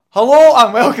Hello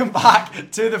and welcome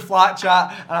back to the Flat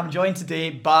Chat, and I'm joined today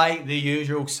by the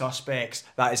usual suspects.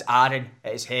 That is Aaron,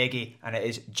 it is Heggie, and it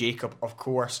is Jacob, of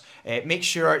course. Make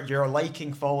sure you're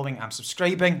liking, following, and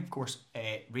subscribing. Of course,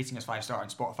 rating us 5-star on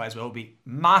Spotify as well will be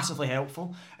massively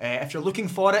helpful. If you're looking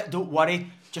for it, don't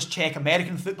worry. Just check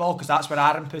American football, because that's where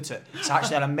Aaron put it. It's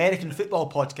actually an American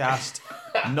football podcast,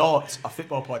 not a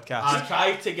football podcast. I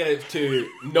tried to get it to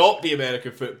not be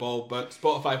American football, but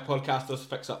Spotify podcasters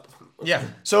fix up. Yeah,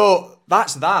 so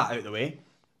that's that out of the way.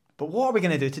 But what are we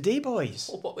going to do today,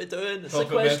 boys? Oh, what we're doing? It's Talk a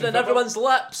about question in American everyone's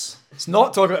lips. It's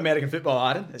not talking about American football,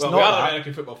 Aaron. It's Well, not we are that. an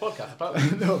American football podcast,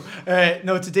 apparently.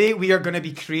 No, today we are going to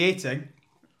be creating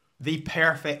the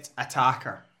perfect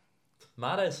attacker.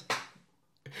 Mares.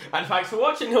 And thanks for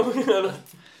watching. We're going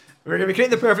to be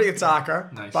creating the perfect attacker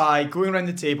Nice. by going around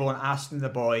the table and asking the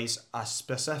boys a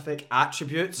specific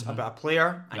attribute about a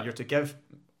player, and you're to give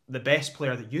the best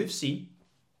player that you've seen.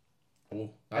 Oh,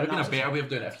 that would have been a better way of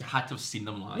doing it if you had to have seen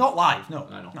them live. Not live, no.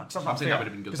 I know. No, 'cause that's I'm not saying fair. that would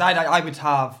have been good. Because I would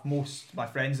have most of my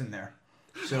friends in there.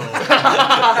 So,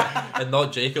 And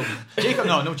not Jacob. Jacob,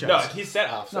 no chance. No, he's set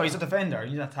off. No, he's a defender.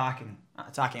 He's attacking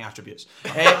attributes.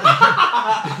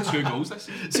 2 goals this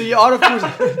season. So you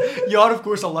are of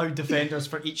course allowed defenders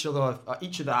for each of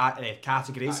the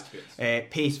categories.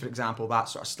 Pace, for example, that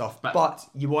sort of stuff. But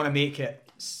you want to make it.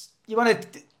 You want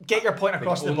to get your point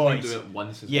across the only boys. do it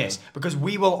once as Yes, well. because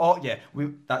we will all. Yeah,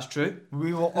 that's true.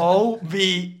 We will all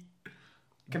be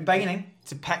combining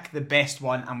to pick the best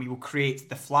one, and we will create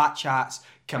the Flat Chats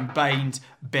combined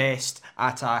best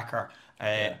attacker.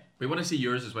 We want to see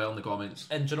yours as well in the comments.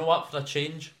 And do you know what? For a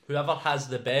change, whoever has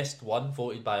the best one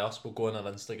voted by us will go on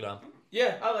our Instagram.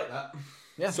 Yeah, I like that.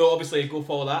 Yeah. So obviously go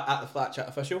follow that at the Flat Chat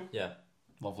Official. Yeah.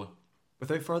 Lovely.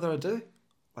 Without further ado,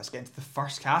 let's get into the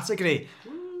first category.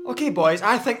 Okay, boys,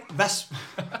 I think this.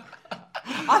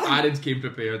 Aaron's came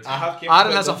prepared. I have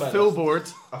Aaron has a full board,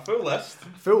 a full list.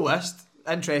 full list.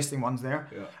 Interesting ones there.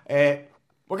 Yeah.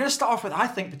 We're going to start off with, I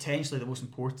think, potentially the most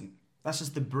important. This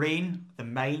is the brain, the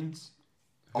mind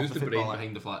of Who's the the brain footballer.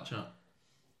 behind the Flat Chat?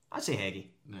 I'd say Heggie.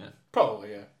 Yeah.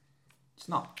 Probably, yeah. It's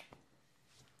not.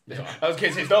 I was going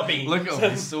to say, it's not me. Look at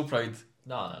him, he's so proud.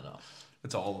 No.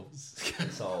 It's all of us.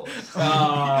 It's all.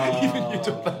 Even you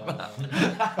don't.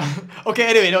 Okay,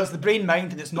 anyway, no, it's the brain,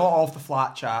 mind, and it's not off the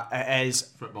Flat Chat. It is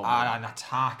Football an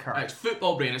attacker. It's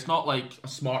football brain. It's not like a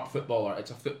smart footballer. It's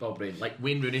a football brain. Like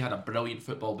Wayne Rooney had a brilliant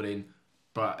football brain,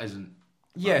 but isn't.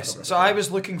 Yes, so I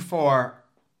was looking for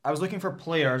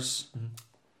players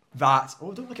that.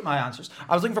 Oh, don't look at my answers.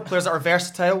 I was looking for players that are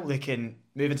versatile. They can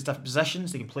move into different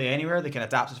positions. They can play anywhere. They can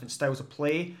adapt to different styles of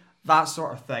play. That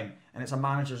sort of thing. And it's a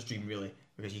manager's dream, really,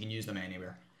 because you can use them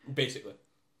anywhere. Basically.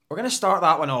 We're going to start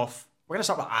that one off. We're going to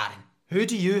start with Aaron. Who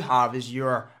do you have as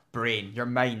your brain, your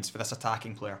minds for this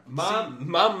attacking player? My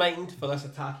mind for this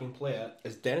attacking player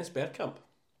is Dennis Bergkamp.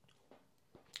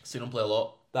 Seen him play a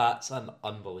lot. That's an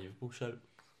unbelievable shout.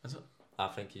 Is it? I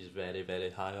think he's very, very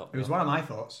high up. It was there. one of my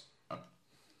thoughts.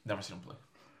 Never seen him play.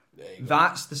 There you go.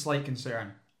 That's the slight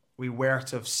concern. We were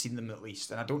to have seen them at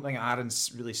least, and I don't think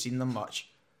Aaron's really seen them much.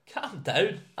 Calm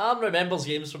down. Aaron remembers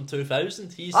games from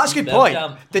 2000. He's That's a seen good point.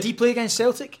 Bergkamp. Did he play against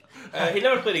Celtic? He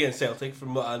never played against Celtic,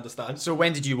 from what I understand. So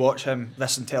when did you watch him,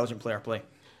 this intelligent player, play?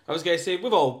 I was going to say,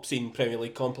 we've all seen Premier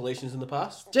League compilations in the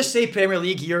past. Just say Premier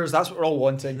League years, that's what we're all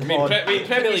wanting. Come on.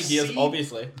 Premier League years, see-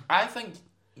 obviously. I think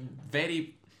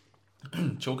very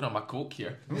choking on my coke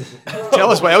here.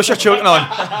 Tell us what else you're choking on.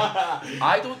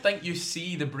 I don't think you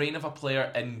see the brain of a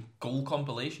player in goal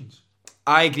compilations.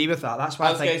 I agree with that. That's why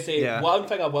I was going to say, yeah. one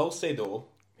thing I will say though,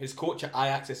 his coach at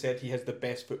Ajax has said he has the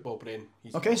best football brain.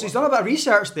 Okay, so he's done a bit of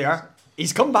research there.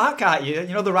 He's come back at you.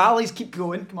 You know, the rallies keep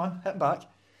going. Come on, hit back.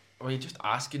 Are you just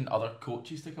asking other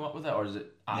coaches to come up with it, or is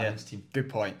it Aaron's team? Good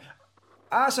point.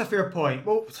 That's a fair point.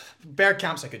 Well,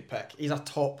 Bergkamp's a good pick. He's a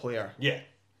top player. Yeah.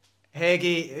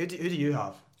 Heggie, who do you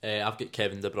have? I've got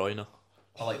Kevin De Bruyne.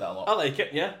 I like that a lot. I like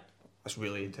it, yeah. That's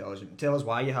really intelligent. Tell us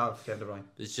why you have Kevin De Bruyne.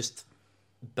 He's just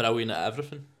brilliant at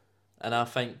everything. And I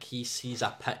think he sees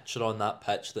a picture on that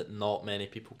pitch that not many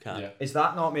people can. Yeah. Is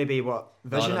that not maybe what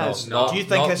vision no, is? no, do you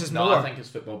think no, this is No, more? I think it's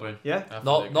football brain. Yeah? I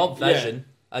fully Not agree. vision.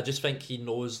 I just think he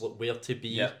knows where to be,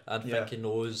 Yeah. and Yeah. think he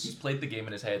knows. He's played the game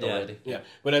in his head Yeah. already. Yeah.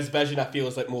 Whereas Vision, I feel,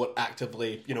 is like more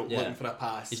actively, Yeah. looking for a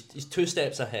pass. He's 2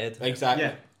 steps ahead. Exactly.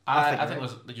 Yeah. I think right.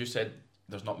 there's, like you said,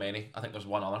 there's not many. I think there's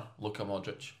one other, Luka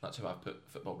Modric. That's who I put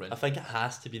football brain. I think it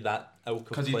has to be that ilk of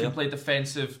Because he player. can play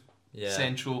defensive, Yeah.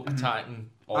 central, attacking,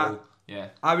 all. Ah. Yeah.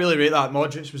 I really rate that.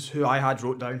 Modric was who I had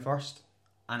wrote down first,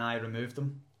 and I removed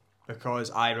them because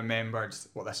I remembered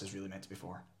what this is really meant to be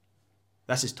for.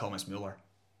 This is Thomas Muller.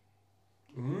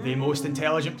 the most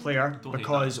intelligent player, Don't hate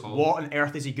because that call. what on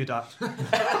earth is he good at?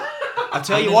 I'll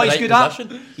tell you In what the he's right good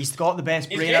position. at. He's got the best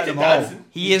He's brain good out of them at all. dancing.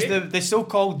 He He's is good. the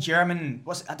so-called German.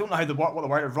 I don't know how what the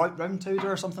word round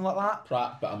or something like that.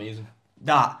 Crap, but amazing.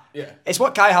 That. Yeah. It's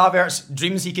what Kai Havertz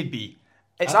dreams he could be.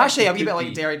 It's I think actually he a wee could bit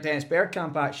like be. Dennis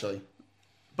Bergkamp, actually.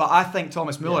 But I think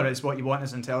Thomas Müller is what you want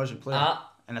as an intelligent player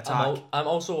in attack. I'm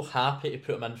also happy to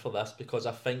put him in for this because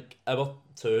I think our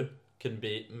two can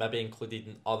be maybe included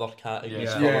in other categories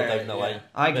Yeah. further Yeah, down the yeah. line.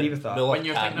 I agree But with that. Müller When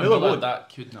you're can. thinking Müller of Müller, would. that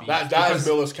could be. That is because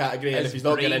Muller's category, and his if he's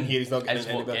not getting in brain here, he's not getting is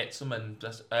in what anywhere. gets him, and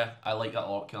just I like that a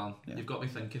lot, Callum. You've got me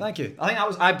thinking. Thank you. I think that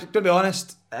was. I'm going to be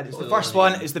honest. It's the first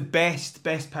one. Is the best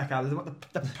pick. The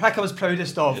pick I was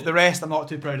proudest of. The rest I'm not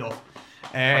too proud of.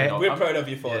 not? We're proud of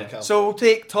you for Yeah. it, Cal. So we'll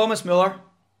take Thomas Müller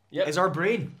Yep. as our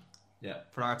brain Yeah.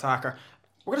 for our attacker.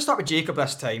 We're going to start with Jacob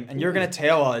this time, and you're going to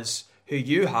tell us who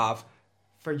you have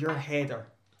for your header.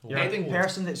 Your Heading.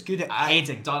 person that's good at I've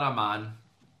heading. done a man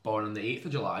born on the 8th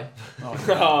of July. Do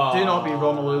not be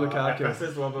Romelu Lukaku. This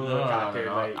is Romelu Lukaku,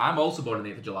 right? I'm also born on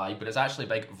the 8th of July, but it's actually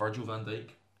big Virgil van Dijk.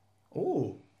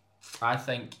 Oh, I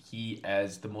think he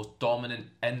is the most dominant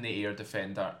in the air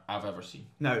defender I've ever seen.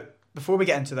 now before we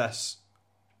get into this,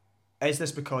 is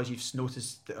this because you've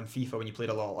noticed that on FIFA when you played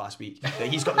a lot last week that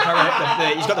he's got the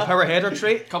power, he's got the power header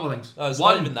trait? Couple of things. Oh, it's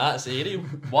One, not even that, it's aerial.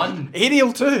 one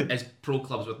Aerial too. is pro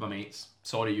clubs with my mates.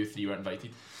 Sorry, you three weren't invited.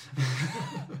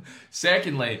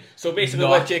 Secondly, So basically,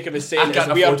 no, what Jacob is saying I is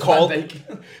can't we are afford Van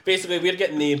Dijk. Basically, we're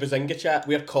getting the Bazinga chat.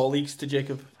 We're colleagues to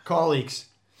Jacob. Colleagues.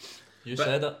 You But-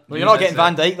 said it. Well, You you're not just getting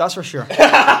Van Dijk, that's for sure. But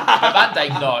Van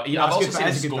Dijk, no. I've That's also good, seen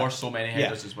that's him a good score pick. so many Yeah.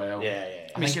 headers as well. Yeah.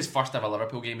 I think his first ever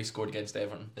Liverpool game he scored against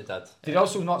Everton. It did. Did he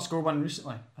also not score one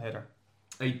recently? A header.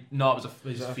 No, it was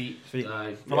his that feet. feet? From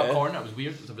Yeah. a corner, it was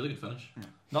weird. It was a really good finish.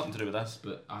 Nothing to do with this,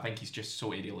 but I think he's just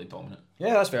so aerially dominant.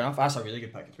 Yeah, that's fair enough. That's a really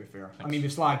good pick, to be fair. I mean,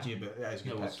 we've slagged you, but that is a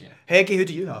good Yeah, pick. well, Heggie, who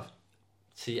do you have?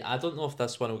 See, I don't know if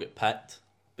this one will get picked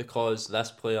because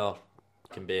this player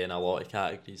can be in a lot of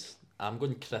categories. I'm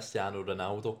going Cristiano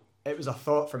Ronaldo. It was a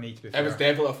thought for me, to be fair. It was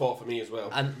definitely a fault for me as well.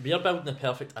 And we're building the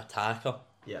perfect attacker.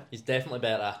 Yeah, He's definitely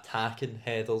better at attacking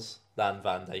headers than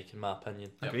Van Dijk, in my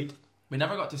opinion. Yep. agreed. We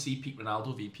never got to see peak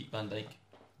Ronaldo v peak Van Dijk.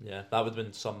 Yeah, that would have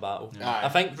been some battle. Aye. I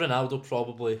think Ronaldo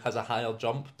probably has a higher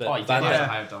jump, but Oh, he Van definitely Yeah. has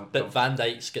a higher dump. But Van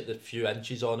Dijk's got the few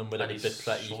inches on him where and it'd be he's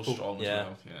pretty so equal. strong yeah. as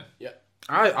well. Yeah.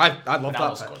 I love Ronaldo that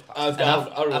pick. scores I passes.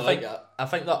 And really like that. I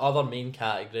think the other main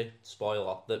category,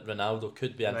 spoiler, that Ronaldo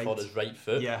could be in Right. for is right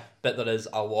foot. Yeah, But there is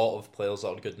a lot of players that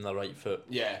are good in the right foot.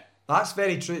 Yeah. that's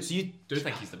very true. So you, Do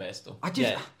think he's the best though. I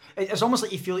just, Yeah. it's almost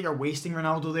like you feel like you're wasting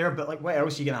Ronaldo there. But like, what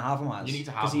else are you gonna have him as? You need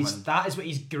to have 'Cause him he's in. that is what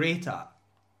he's great at.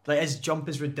 Like his jump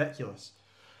is ridiculous.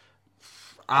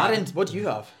 Aaron, what do you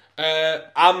have?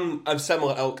 I'm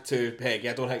similar ilk to Peggy.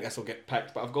 I don't think this will get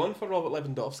picked, but I've gone for Robert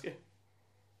Lewandowski.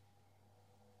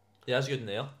 Yeah, that's good in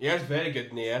there. Yeah, it's very good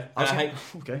in the air. I was And I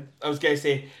think okay. I was going to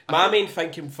say my main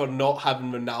thinking for not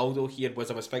having Ronaldo here was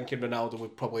I was thinking Ronaldo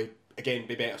would probably again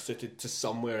be better suited to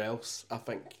somewhere else. I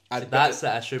think That's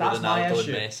the issue with That's my Ronaldo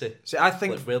issue. and Messi. See, I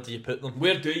think, Like, where do you put them?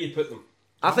 Where do you put them?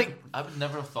 I think, I would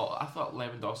never have thought. I thought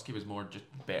Lewandowski was more just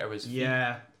better with his feet.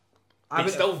 yeah. I He's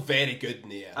would, still very good in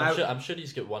the air. I'm sure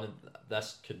he's got one.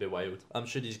 This could be wild. I'm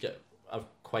sure he's got a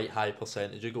quite high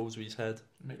percentage of goals with his head.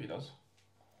 Maybe he does.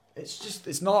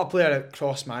 it's not a player that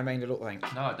crossed my mind. I don't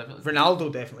think. No, definitely.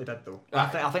 Ronaldo definitely did though.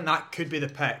 Aye. I think that could be the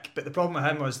pick. But the problem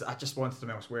with him was that I just wanted him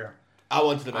elsewhere. I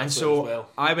wanted him And elsewhere so as well.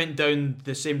 I went down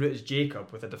the same route as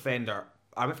Jacob with a defender.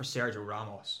 I went for Sergio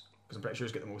Ramos because I'm pretty sure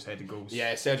he's got the most headed goals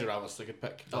Yeah, Sergio Ramos is a good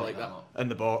pick. I like that. in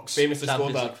the box. Famously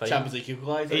scored Champions that League final. Champions League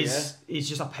equaliser. He's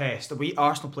just a pest. We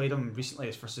Arsenal played him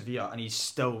recently for Sevilla, and he's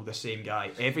still the same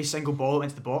guy. Every single ball that went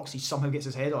to the box, he somehow gets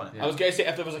his head on it. I was going to say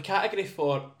if there was a category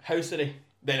for housery,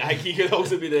 then I think he could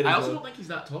also be there. I as also well. don't think he's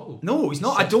that tall. No, he's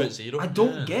not. 6'0". I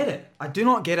don't Yeah. get it. I do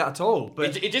not get it at all.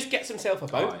 But He just gets himself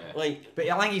about. Oh, yeah. Like but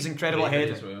I think he's incredible at Bravery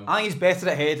heading. as well. I think he's better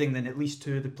at heading than at least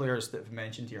two of the players that we've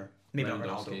mentioned here. Maybe not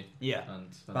Ronaldo. Lewandowski. Yeah, And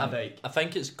Van Dijk. I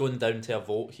think it's going down to a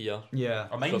vote here. Yeah.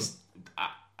 Or mine's.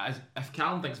 If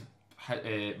Callum thinks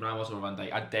Ramos or Van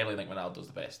Dijk, I definitely think Ronaldo's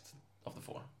the best of the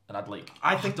four. And I'd like.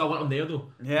 I think- I want him there though.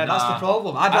 Yeah, that's the Nah.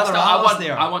 problem. I'd I rather Ramos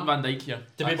there. want Van Dijk here.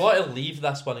 Do we want to leave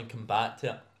this one and come back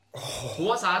to it?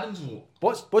 What's Adam's vote?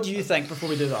 What do you think before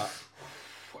we do that?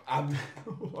 I'm,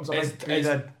 I'm sorry,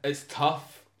 it's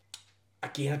tough.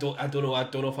 Again, I don't know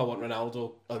if I want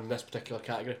Ronaldo in this particular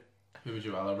category. Who would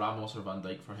you rather, Ramos or Van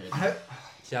Dijk for head? How,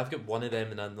 See, I've got one of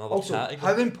them in another also,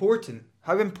 category. how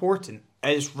important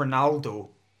is Ronaldo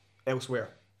elsewhere?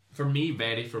 For me,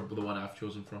 very for the one I've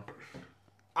chosen from.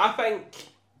 I think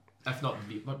If not,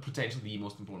 but potentially the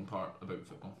most important part about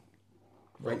football.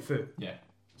 Right foot. Yeah.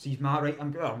 So he's my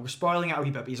right. We're spoiling it a wee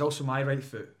bit, but he's also my right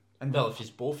foot. And Well, if he's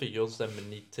both of yours, then we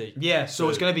need to. yeah, so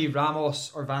it's going to be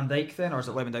Ramos or Van Dijk then, or is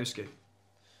it Lewandowski?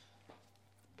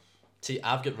 See,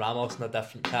 I've got Ramos in a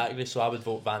different category, so I would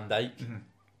vote Van Dijk.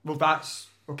 Well, that's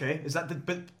okay. Is that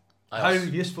but I how also-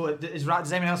 useful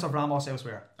does anyone else have Ramos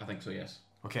elsewhere? I think so, yes.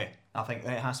 Okay, I think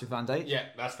it has to be Van Dijk. Yeah,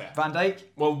 that's fair. Van Dijk.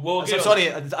 Well, we'll So, get sorry,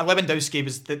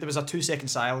 Lewandowski there was a 2-second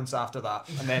silence after that,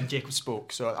 and then Jacob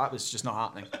spoke, so that was just not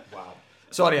happening. Wow.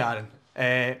 Sorry, Aaron.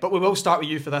 But we will start with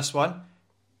you for this one.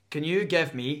 Can you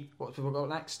give me what have we got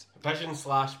next?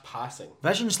 Vision/passing.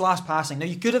 Vision/passing. Now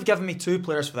you could have given me 2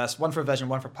 players for this, one for vision,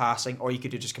 one for passing, or you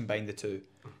could have just combined the 2.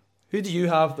 Who do you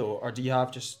have though, or do you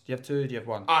have 2? Do you have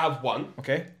 1? I have one,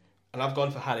 Okay. and I've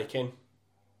gone for Harry Kane.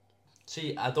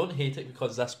 See, I don't hate it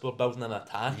because we're building an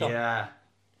attacker. Yeah.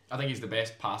 I think he's the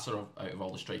best passer out of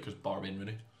all the strikers, bar Wayne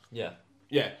Rooney. Yeah,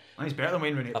 Yeah. And he's better than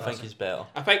Wayne Rooney. at I think passing. he's better.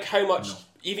 I think how much, No.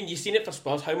 even you've seen it for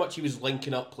Spurs, how much he was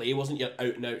linking up play, wasn't your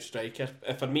out and out striker.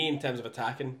 For me, in terms of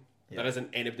attacking, there isn't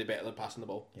anybody better than passing the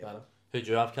ball. Yeah. Who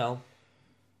do you have, Callum?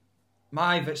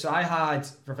 So I had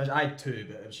for vision, I had 2,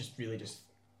 but it was just really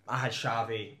I had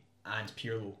Xavi and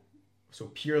Pirlo. So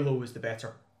Pirlo was the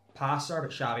better passer,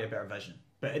 but Xavi a better vision.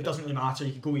 But it doesn't really matter.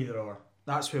 You could go either or.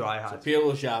 That's who I had.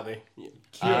 Pirlo, Xavi.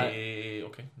 Okay,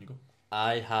 you go.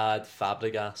 I had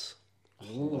Fabregas,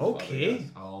 Okay.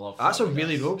 I love That's a Fabregas.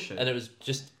 really rogue shit. and it was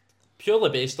just purely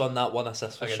based on that one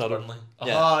assist for Against Sherwood. Burnley.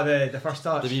 Yeah, Oh, the first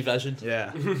touch. the wee vision,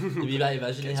 Yeah. the wee bit of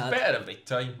vision he It's had. better every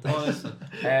time, honestly.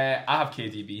 I have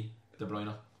KDB, De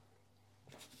Bruyne.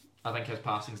 I think his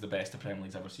passing's the best the Premier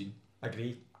League's ever seen.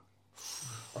 Agreed.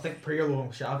 I think Pirlo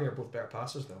and Xavi are both better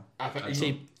passers though. I think I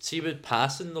See with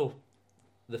passing though,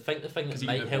 the thing 'Cause that he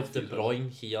might would help both De do that. Bruyne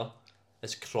here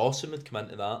is crossing would come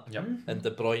into that, Yep. and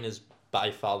De Bruyne is by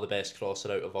far the best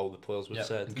crosser out of all the players we've Yep.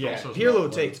 said. Yeah. Crosser's Pirlo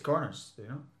not- takes corners, do you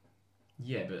know?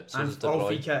 Yeah, but So does And De all Bruyne.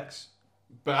 free kicks.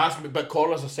 but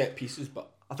corners are set pieces. But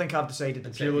I think I've decided that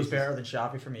And set Pirlo's pieces. better than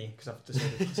Xavi for me because I've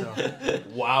decided so.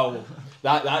 wow,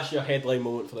 that's your headline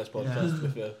moment for this podcast. To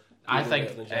be fair. I Pirlo think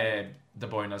better than Xavi. De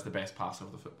Bruyne is the best passer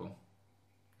of the football.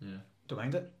 Yeah. Don't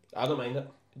mind it. I don't mind it.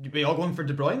 We all going for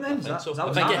De Bruyne then? I Is think that, so. is that I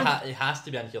what's think happening? it has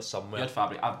to be in here You somewhere. had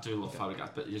Fabregas. I do love Fabregas,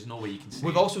 but there's no way you can say.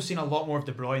 We've also seen a lot more of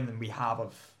De Bruyne than we have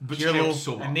of Which Pirlo helps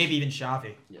so much. and maybe even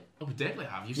Xavi. Yeah. Oh, we definitely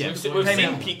have. You've Yeah, seen We've De Bruyne. seen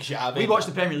Premier- peak Xavi. We watch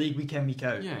the Premier League week in, week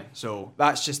out. Yeah. So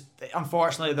that's just,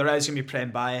 unfortunately, there is going to be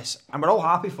Prem bias, and we're all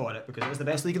happy for it because it was the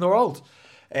best league in the world.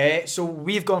 So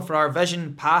we've gone for our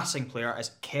vision passing player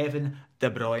as Kevin De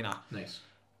Bruyne. Nice.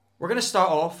 We're going to start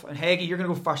off, and Heggie, you're going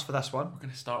to go first for this one We're going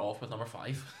to start off with number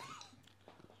 5.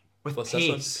 with What's this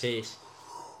one? pace. Pace.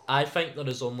 I think there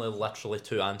is only literally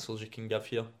 2 answers you can give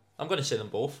here. I'm going to say them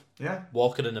both. Yeah,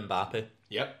 Walker and Mbappe.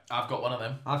 Yep. I've got one of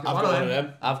them. I've I've got got one one of of them.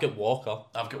 them. I've got Walker.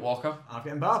 I've got Walker. I've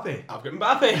got Mbappe. I've got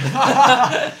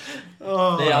Mbappe.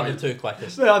 Oh, They are the 2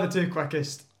 quickest. they are the 2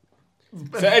 quickest.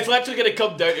 So it's literally going to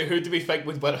come down to who do we think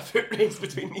would win a foot race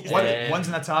between these. One, Yeah. one's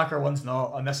an attacker, one's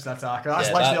not, and this is an attacker. That's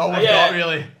Yeah, literally that- all we've yeah. got,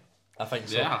 really. I think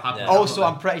so. Yeah, I've- Yeah. Also,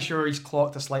 I'm pretty sure he's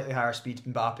clocked a slightly higher speed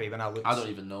than Mbappe when I looked. I don't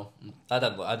even know. I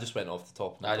didn't look. I just went off the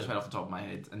top. I just went off the top of my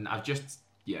head, and I've just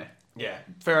Yeah,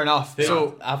 fair enough. So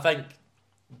So, I think,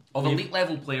 of elite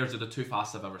level players are the 2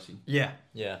 fastest I've ever seen. yeah.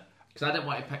 yeah. Because I didn't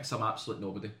want to pick some absolute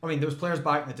nobody. I mean, there was players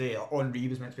back in the day. Like Henri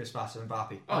was meant to be as fast as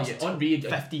Mbappe. Oh, That's yeah, Henri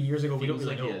 15 years ago. We don't feels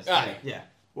really like he know. is. Aye. Yeah.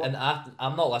 And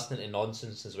I'm not listening to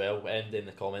nonsense as well. End in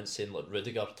the comments saying like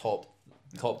Rudiger top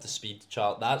the speed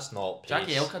chart. That's not pace.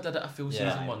 Jackie Elka did it a full Yeah.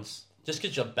 season once. Just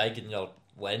because you're big and you're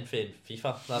lengthy in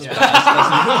FIFA. That's Yeah. what it is.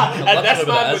 That's And this literally what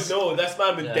man it would is. know. This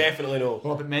man would Yeah. definitely know.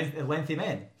 What about lengthy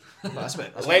men? That's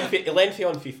what. That's Lengthy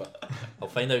on FIFA. I'll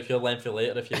find out your lengthy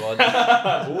later if you want.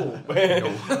 I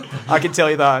can tell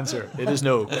you the answer. It is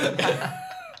no.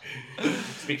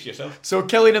 Speak to yourself. So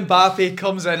Kylian Mbappe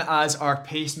comes in as our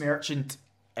pace merchant.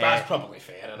 That's probably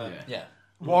fair, isn't it? Yeah. Yeah.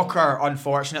 Walker,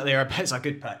 unfortunately, it's a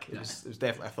good pick. It was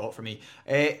definitely a thought for me.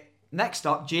 Next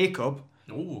up, Jacob.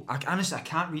 Oh. Honestly, I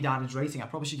can't read Aaron's writing. I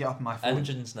probably should get up on my phone.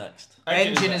 Engine's next.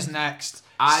 Engine is next.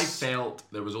 I felt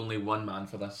there was only one man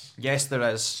for this. Yes, there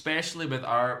is. Especially with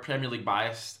our Premier League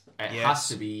bias, it Yes. has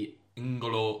to be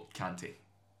N'Golo Kante.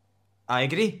 I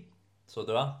agree. So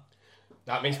do I.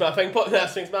 That makes my thing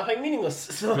meaningless.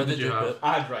 So What did you you have? put?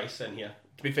 I had Rice in here.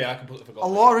 To be fair, I completely forgot. A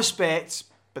lot of respect,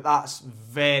 but that's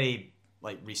very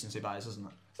like recency bias, isn't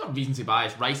it? It's not recency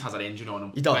bias. Rice has an engine on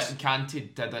him. He does. But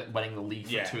Kante did it winning the league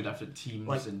for Yeah. 2 different teams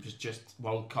Like- and was just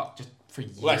World Cup just for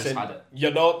years Listen, had it.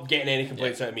 you're not getting any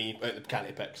complaints out of me out the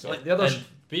Canty pick. So Like the others. And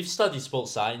we've studied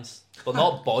sports science, but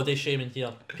not body shaming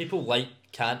here. People like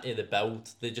Kante, the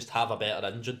build. They just have a better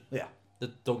engine. Yeah.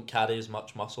 that don't carry as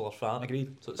much muscle or fat.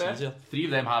 Agreed. So it's Yeah. easier. 3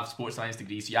 of them have sports science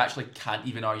degrees, so you actually can't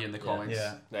even argue in the comments.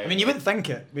 Yeah. There I mean, you wouldn't think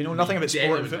it. We know nothing about Yeah,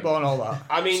 sport I and would football and all that.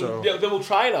 I mean, So- they will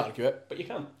try and argue it, but you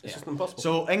can't. It's just impossible.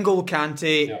 So N'Golo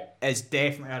Kante Yeah. is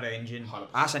definitely a Rangin.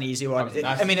 100%. That's an easy one.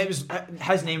 That's- I mean, it was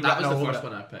his name That written was the all over first it.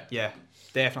 one I picked. Yeah,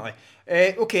 definitely.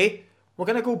 Okay, we're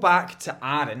gonna go back to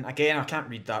Aaron again. I can't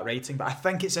read that writing, but I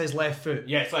think it says left foot.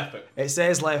 yeah, it's left foot. It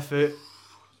says left foot.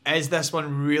 Is this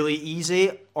one really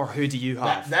easy, or who do you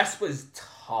have? This was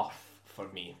tough for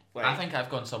me. Like, I think I've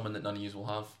gone someone that none of you will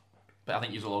have, but I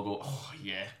think you will all go, oh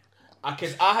yeah.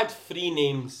 because I had 3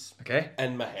 names Okay.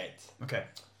 in my head. Okay.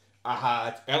 I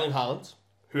had Erling Haaland,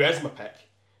 who is my pick.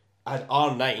 I had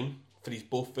R9 for his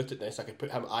both-footedness. I could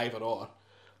put him either or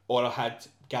I had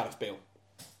Gareth Bale.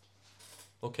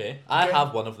 Okay, I Okay.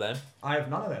 have one of them. I have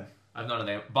none of them. I've none of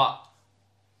them, but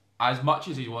as much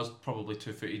as he was probably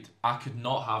 2-footed, I could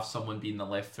not have someone being the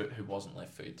left foot who wasn't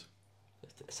left footed.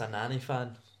 It's a Nanny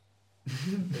fan.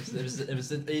 it was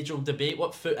the age-old debate.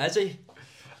 What foot is he?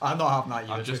 I'm not having that.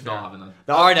 I'm Either, just to be not fair. having them.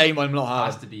 The R9 one. I'm not It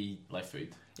has having. to be left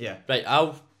footed. Yeah. Right,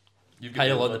 I'll You've pile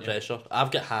yours, on the haven't you? pressure.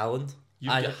 I've got Haaland.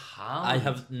 You've I- got Haaland. I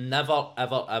have never,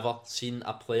 ever seen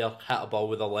a player hit a ball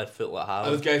with a left foot like I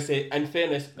was Haaland. going to say, in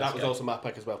fairness, that That's was good. also my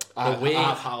pick as well. The I way-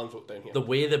 have Haaland wrote down here. The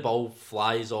way the ball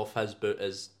flies off his boot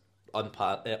is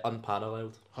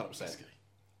unparalleled. 100%.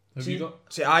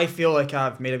 See, I feel like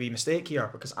I've made a wee mistake here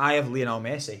because I have Lionel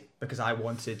Messi because I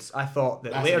thought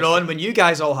that That's later a mistake. on when you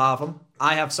guys all have him,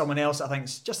 I have someone else that I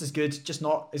think's just as good, just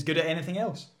not as good at anything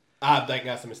else. I think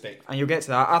that's a mistake. And you'll get to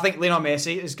that. I think Lionel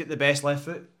Messi has got the best left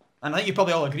foot. And I think you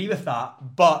probably all agree with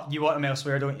that, but you want him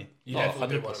elsewhere, don't you? You Oh,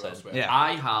 definitely do want him 100%. elsewhere. Yeah.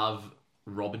 I have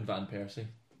Robin van Persie.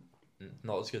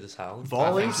 Not as good as Haaland.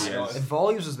 Volleys? I think he is. If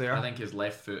Volleys was there. I think his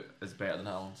left foot is better than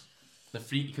Haaland's. The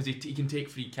free because he can take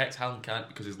free kicks. Haaland can't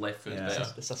because his left foot Yeah. is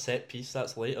better. It's a set piece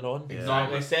that's later on. Yeah.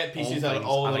 Exactly. Set pieces are things,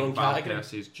 all I their think own Van category.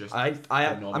 Persie is just. I'm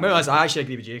phenomenal. gonna be honest, I actually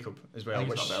agree with Jacob as well. I think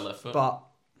Which, he's not better left foot. but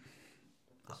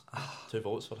 2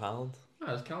 votes for Haaland.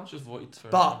 Yeah, Callum's just voted for.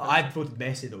 I voted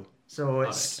Messi though. So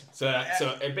it's So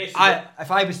it basically.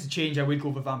 if I was to change, I would go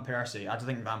with Van Persie. I just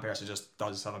think Van Persie just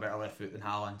does have a better left foot than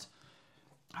Haaland.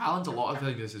 Haaland's a lot of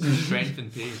things is his strength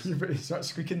and pace. You pretty start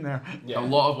squeaking there. yeah. A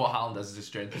lot of what Haaland does is his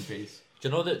strength and pace. Do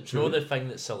you know the thing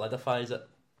that solidifies it?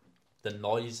 The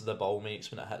noise the ball makes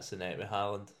when it hits the net with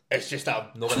Haaland. It's just a.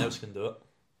 No one else can do it.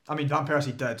 I mean, Van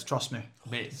Persie did. Trust me.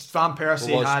 Mate, Van Persie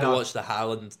Go had watch the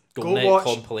Haaland Go goal net watch-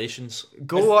 compilations.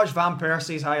 Go watch Van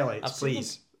Persie's highlights, I've seen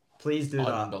please. Please do that.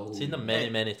 unbelievable. Seen them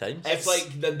many times. It's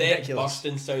like the net ridiculous.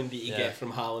 bursting sound that you Yeah. get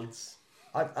from Haaland's.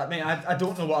 I mean, I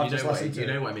don't know what I've You just know what? listened You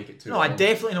to. know what I make it too. No, I long.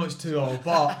 definitely know it's 2-2,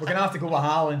 but we're going to have to go with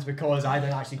Haaland because I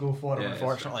didn't actually go for him, Yeah, that's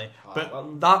unfortunately. true. But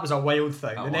Well, that was a wild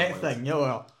thing. that The was net wild. thing, you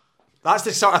know. That's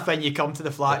the sort of thing you come to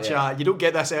the flat Yeah. chat. You don't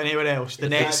get this anywhere else. The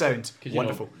net Exactly. sound. 'Cause, you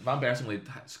Wonderful. know, Van Persie only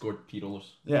scored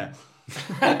P-rollers. Yeah.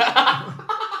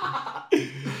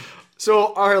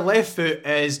 So our left foot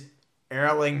is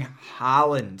Erling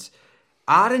Haaland.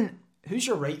 Aaron, who's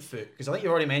your right foot? Because I think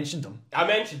you already mentioned him. I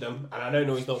mentioned him, and I now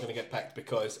know he's not going to get picked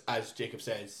because, as Jacob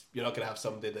says, you're not going to have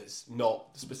somebody that's not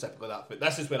specifically that foot.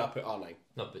 This is where I put R9.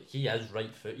 No, but he is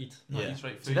right-footed. No, he's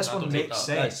right So foot. this I one don't take makes that.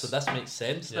 sense. Right, so this makes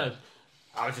sense Yeah. now.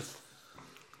 I was just.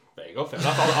 There you go, fair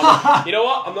enough. You know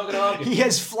what? I'm not going to argue. He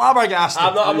is flabbergasted.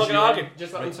 I'm not going to you argue.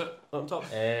 Just let right him sit on top.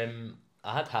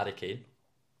 I had Harry Kane,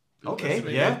 Okay,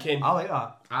 That's yeah. right. Kane. I like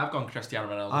that. I've gone Cristiano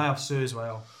Ronaldo. I have Sue as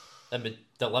well. and we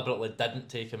deliberately didn't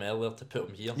take him earlier to put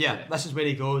him here. Yeah, Yeah. this is where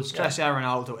he goes. Cristiano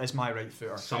Ronaldo is my right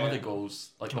footer. Some of the goals,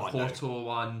 like Come the on now. Porto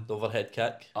one. The overhead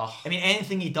kick. Oh, I mean,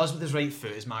 anything he does with his right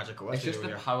foot is magical. it's Let's just be the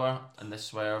real here. power and the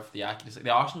swerve, the accuracy.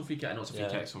 The Arsenal free kick, I know it's a free Yeah.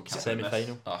 kick, so can't Semi-final.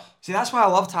 miss. Oh, See, that's why I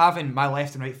loved having my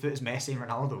left and right foot as Messi and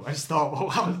Ronaldo. I just thought,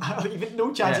 well, you've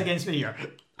no chance Yeah. against me here.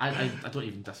 I don't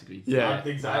even disagree. Yeah.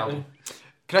 Exactly. Ronaldo,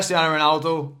 Cristiano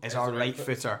Ronaldo is Is our the right right foot.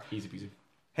 footer. easy peasy.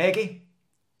 Heggy,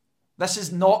 this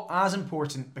is not as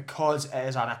important because it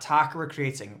is an attacker we're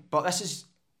creating, but this is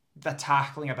the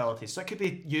tackling abilities. So it could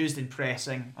be used in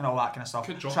pressing and all that kind of stuff.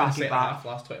 Could drop in Tracking second back, half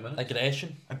last 20 minutes.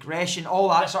 Aggression. aggression, all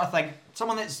that sort of thing.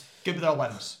 Someone that's good with their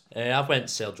limbs. I've went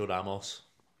Sergio Ramos.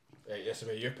 Right, yes,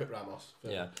 you put Ramos.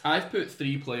 Yeah. I've put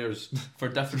 3 players for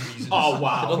different reasons. Oh, I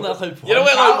wow. don't know how You know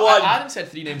what? I, Like one. Adam said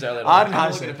 3 names earlier. Adam I'm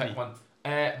has only going said to pick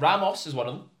one. Ramos is one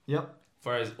of them Yep.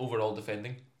 for his overall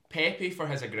defending. Pepe for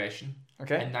his aggression.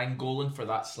 Okay. And Nangolan for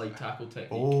that slide tackle technique.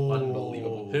 Oh.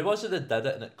 Unbelievable. Who was it that did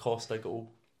it and it cost a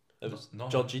goal? It was No.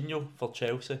 Jorginho for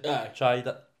Chelsea. Aye. Tried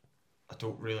it. I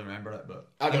don't really remember it, but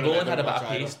I don't Nangolan remember had a bit much of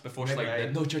either. pace before Maybe sliding I-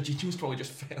 in. No, Jorginho's probably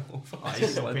just fell over.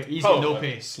 he's got no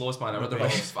Probably. pace. Slowest man ever. No The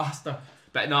pace. race faster.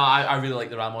 But no, I really like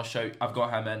the Ramos shout. I've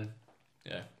got him in.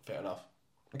 Yeah. Fair enough.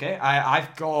 Okay,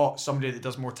 I've got somebody that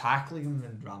does more tackling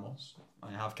than Ramos.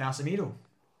 I have Casemiro.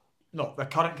 Not the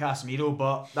current Casemiro,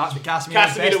 but that's what Casemiro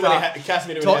is best at.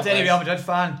 Casemiro Talk to any Real Madrid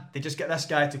fan. They just get this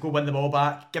guy to go win the ball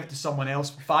back, give it to someone else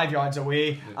 5 yards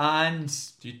away, and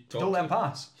Do you talk don't let him to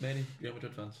pass. many Real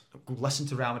Madrid fans? Go listen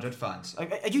to Real Madrid fans. Are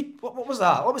you? What was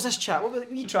that? What was this chat? What were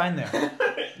you trying there?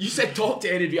 You said talk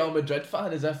to any Real Madrid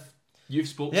fan as if you've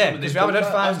spoken to Yeah, them. and because they've Real Madrid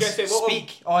told you I was fans gonna say, what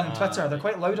speak on Twitter. They're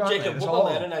quite loud, aren't they? Jacob, There's a what lot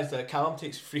we're of them. learning is that Callum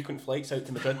takes frequent flights out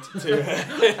to Madrid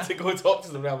to go talk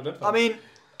to the Real Madrid fans. I mean,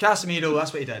 Casemiro,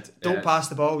 that's what he did. Don't Yeah. pass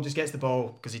the ball, just gets the ball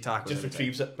because he tackles Just everything.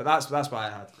 retrieves it. But that's why I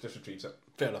had. Just retrieves it.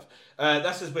 Fair enough.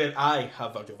 This is where I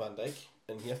have Virgil van Dijk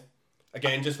in here.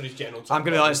 Again, just for his general... I'm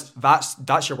going to be honest,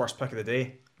 that's your worst pick of the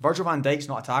day. Virgil van Dijk's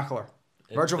not a tackler.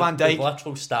 Virgil van The Dijk,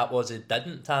 literal stat was he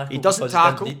didn't tackle. he doesn't because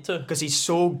tackle He didn't need to. because he's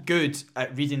so good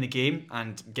at reading the game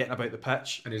and getting about the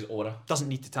pitch. And his aura. Doesn't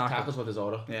need to tackle. Tackles with his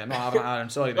aura. Yeah, I'm not having Aaron.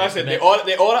 Sorry, mate. Listen,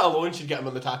 the aura alone should get him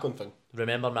on the tackling thing.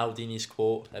 Remember Maldini's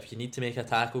quote: "If you need to make a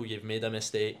tackle, you've made a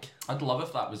mistake." I'd love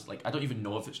if that was like, I don't even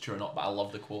know if it's true or not, but I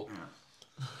love the quote.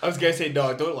 I was going to say,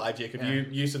 no, don't lie, Jacob.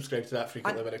 You subscribe to that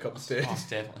frequently when it comes to... Oh,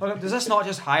 definitely. Well, does this not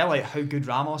just highlight how good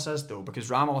Ramos is, though? Because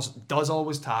Ramos does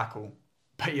always tackle,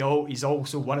 but he's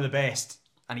also one of the best,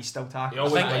 and he still tackles. He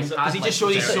always I think- wins it. Because he just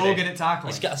shows he's so good at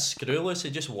tackling. He's got a screw loose. He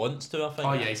just wants to. I think.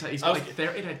 Oh yeah, he's got like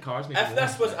 30 red cards. Maybe If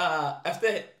this was if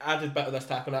the added bit of this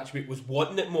tackling attribute was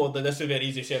wanting it more, then this would be an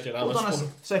easy Sergio Ramos. Hold on a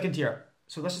second here.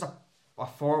 So this is a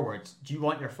forward. Do you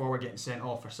want your forward getting sent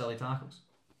off for silly tackles?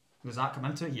 Does that come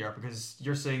into it here? Because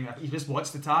you're saying that he just wants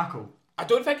to tackle. I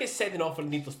don't think it's sending off for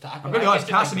needless tackle. I'm going to be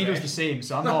honest, I think it's Casemiro's the same,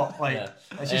 so I'm not like... Yeah.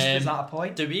 It's just, is that a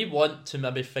point? Do we want to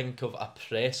maybe think of a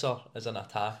presser as an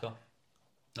attacker?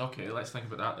 Okay, let's think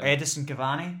about that then. Edison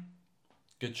Cavani,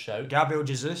 Good shout. Gabriel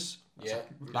Jesus. Yeah.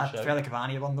 That's shout. fairly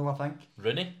Cavani one though, I think.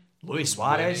 Rooney. Luis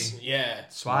Suarez. Yeah.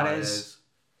 Suarez.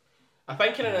 I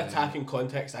think in an attacking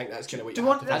context, I think that's kind of what Do you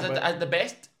you have want- to As, think a, about. as the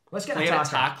best Let's get an player at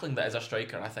attacker. tackling that is a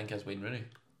striker, I think, is Wayne Rooney.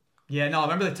 Yeah, no,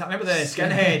 remember the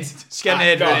skinhead.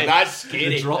 Skinhead God, Rooney. that's scary.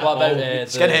 The drop What about ball.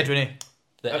 Skinhead Rooney.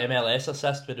 the MLS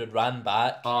assist where he ran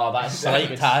back? Oh, that's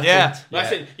Slight tackle. Yeah.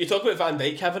 Listen, you talk about Van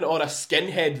Dijk having aura,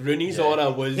 skinhead Rooney's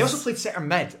aura was... He also played centre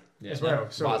mid Yeah. as well.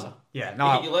 So Mazza. yeah, You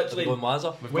no. literally... Going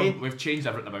Lazar. We've changed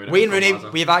everything about it. Wayne We've Rooney, gone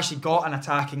Mazza. we've actually got an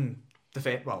attacking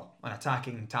an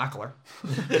attacking tackler.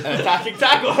 attacking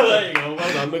tackle. There you go.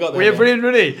 Well done. We got there. We have Wayne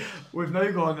Rooney. We've now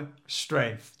gone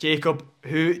strength. Jacob,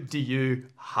 who do you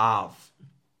have?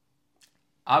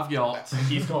 I've got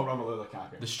He's got Romelu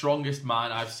Lukaku. the strongest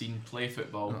man I've seen play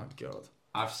football. God.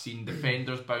 I've seen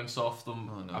defenders bounce off them.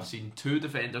 no. I've seen 2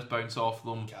 defenders bounce off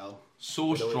them. Cal. So I know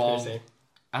what you're strong. gonna say.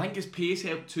 I think his pace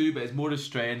helped too, but it's more his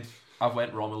strength. I've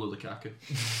went Romelu Lukaku.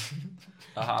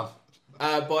 I have.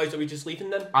 Boys, are we just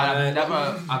leaving then?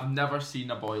 I've never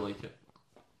seen a boy like it.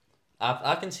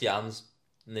 I can see Anne's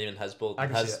naming his board. I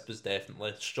can see His it. was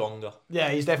definitely stronger. Yeah,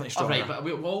 he's definitely stronger. Alright, but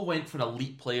we all went for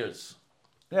elite players.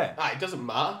 Yeah. It doesn't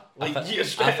matter. Like, I you're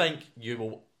straight. think you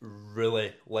will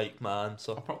really like my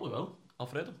answer. I probably will.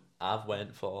 Alfredo. I've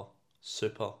went for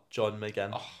Super John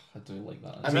McGinn. Oh, I do like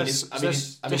that. I mean, This- his, I mean, this-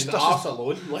 his, I mean, this- his this arse is-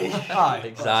 alone. Like, Aye,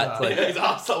 Exactly. his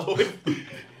arse alone.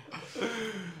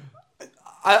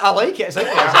 I like it. It's out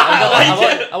there.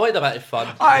 I like a bit of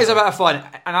fun. That is a bit of fun.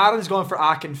 And Aaron's gone for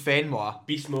Akin Fenwa.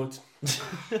 Beast mode.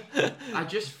 I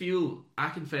just feel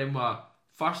Akinfenwa,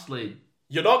 firstly,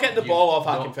 You're not getting the ball off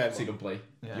you've Akinfenwa. not seen him play.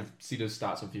 Yeah. You've seen his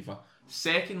stats on FIFA.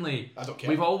 Secondly, I don't care.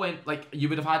 we've all went, like, you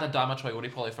would have had a Dama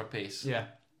Traore probably for pace. Yeah.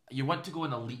 You want to go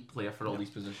an elite player for all these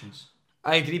positions.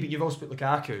 I agree, but you've also put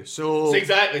Lukaku. So So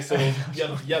exactly. So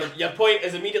your point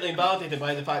is immediately invalidated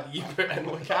by the fact that you put in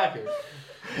Lukaku.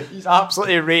 he's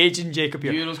absolutely raging, Jacob.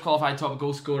 Here. Euros qualified top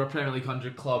goal scorer, Premier League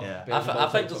 100 club. Yeah. I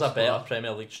think there's a better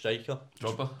Premier League striker.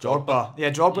 Drogba. Drogba.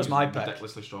 Yeah, Drogba's my pick.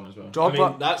 Ridiculously strong as well. I Drogba.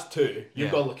 mean, that's 2.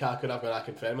 You've Yeah. got Lukaku and I've got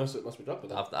Akinfenwa, so it must be Drogba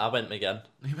then. I went McGinn.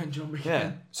 He went John McGinn.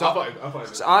 Yeah. So I So,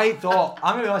 thought so I thought,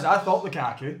 I'm going to be honest, I thought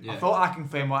Lukaku. I Yeah. thought Akin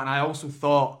Fenwa, and I also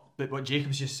thought that what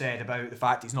Jacob's just said about the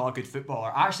fact he's not a good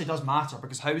footballer actually does matter,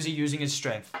 because how is he using his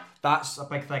strength? That's a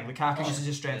big thing. Lukaku uses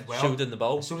his strength well. Shielding the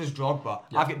ball. So does Drogba.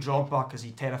 Yeah. I've got Drogba because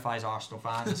he terrifies Arsenal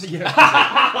fans.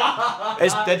 Yeah.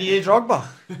 Is Didier Drogba?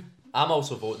 I'm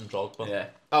also voting Drogba. Yeah.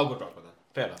 I'll go Drogba then.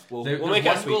 Fair enough. We'll There's make it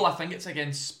one sweet. goal, I think it's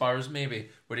against Spurs maybe,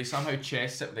 where he somehow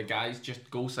chests it, but the guys just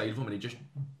go side of him and he just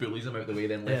bullies him out the way,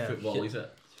 then left Yeah. foot volleys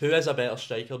it. Who is a better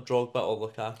striker, Drogba or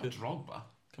Lukaku? Drogba?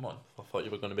 Come on. I thought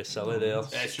you were going to be silly there.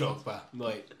 It's Drogba.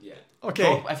 Like, yeah. Okay.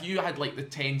 Drogba, if you had like the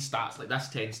 10 stats, like this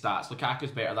 10 stats,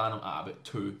 Lukaku's better than him at about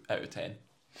 2 out of 10.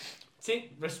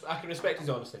 See, I can respect his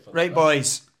honesty. For Right, that.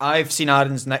 boys. I've seen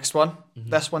Aaron's next one.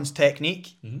 This one's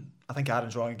technique. Mhm. I think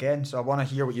Aaron's wrong again. So I want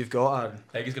to hear what you've got,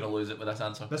 Aaron. He's going to lose it with this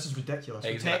answer. This is ridiculous.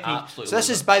 He's Technique. gonna absolutely So this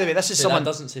lose is, it. by the way, this is See, someone. that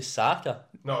doesn't say Saka.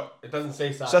 No, it doesn't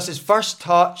say that. So this is first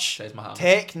touch, Says Mohammed.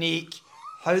 technique,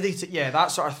 how they,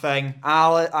 that sort of thing.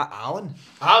 Alan.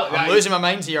 I'm I'm losing my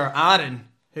mind here. Aaron,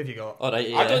 who have you got? All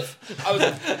right, I, AF.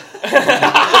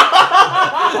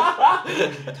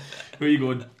 Who are you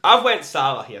going? I've went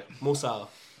Salah here. Mo Salah.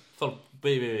 For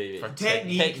wait. For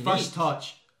technique, first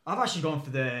touch. I've actually gone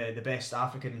for the best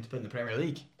African to put in the Premier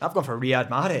League. I've gone for Riyad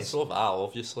Mahrez. So have I,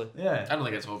 obviously. Yeah. I don't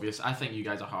think it's obvious. I think you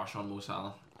guys are harsh on Mo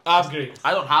Salah. I agree.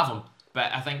 I don't have him,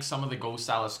 but I think some of the goals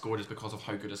Salah scored is because of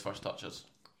how good his first touch is.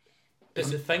 But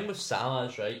the thing with Salah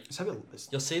is, right, It's how it,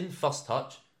 you're saying first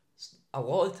touch. A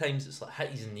lot of times it's like hit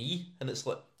his knee, and it's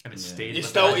like And it stays. He with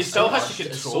still, him. he still has to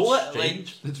it's control so it. Like,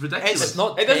 strange. It's ridiculous. It's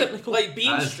not it doesn't technical. like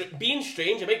being That is- being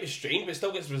strange. It might be strange, but it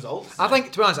still gets results. I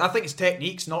think, to be honest, I think it's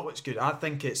technique's not what's good. I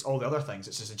think it's all the other things.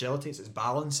 It's his agility, it's his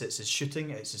balance, it's his shooting,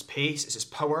 it's his pace, it's his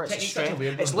power, it's his Technique's such a strength.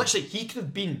 weird It's one. literally, he could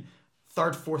have been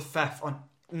third, fourth, fifth on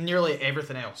nearly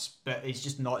everything else, but it's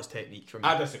just not his technique for me.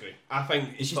 I disagree. I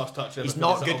think his He's first touch. he's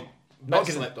not good. Not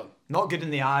good. Slept on. Not good in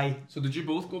the eye. So did you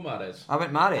both go Mahrez? I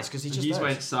went Mahrez because he just He's is.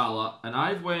 went Salah, and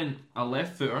I've went a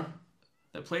left footer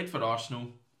that played for Arsenal.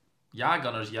 Yeah,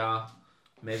 Gunners, yeah.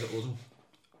 Mesut Ozil.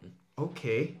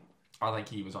 Okay. I think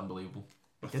he was unbelievable.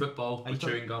 With Did- football, I with thought-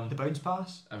 chewing gum, The bounce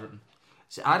pass? everything.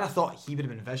 See, I'd have thought he would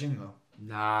have been vision though.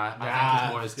 Nah, I think Nah,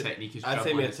 it's more his technique, his I'd say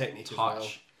dribbling, more his technique as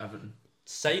touch, everything.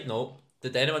 Side note,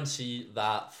 did anyone see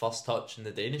that first touch in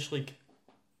the Danish league?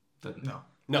 Didn't. No.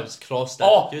 No. It was crossed in.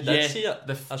 Oh, you yeah. did see it?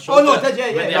 The I f- showed Oh no, you. it did, yeah,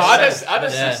 When yeah. they No, I assist- didn't. I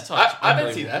didn't. Yeah. assist touch, I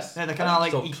didn't see unbelievable. this. Yeah, they're kind of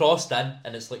like. So crossed in,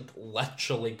 and it's like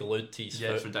literally glued to his Yeah,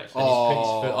 it's foot. ridiculous. And he's put his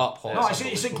Oh. foot up. Yeah, no, hot.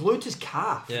 it's glued to his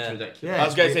calf. Yeah. It's ridiculous. Yeah. I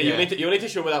was gonna say Yeah. you need to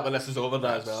show me that when this is over now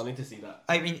as well. I need to see that.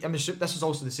 I mean, I'm assuming this was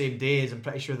also the same day as I'm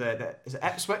pretty sure that is it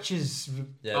Ipswich's.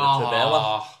 Yeah, with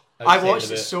Tabella. I watched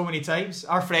it so many times.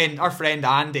 Our friend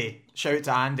Andy, shout out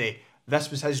to Andy. This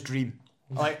was his dream.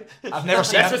 Like I've never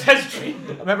seen. This was his dream.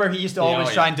 I remember he used to Yeah, always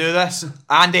oh, try yeah. and do this.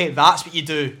 Andy, that's what you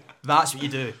do. That's what you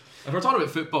do. If we're talking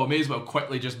about football, may as well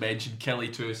quickly just mention Kelly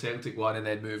 2, Celtic 1, and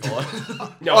then move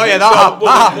on. No, Oh, yeah, that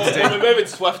happened. We're moving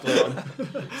swiftly on.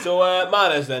 So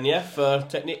Mahrez then, yeah, for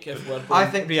technique. If we're I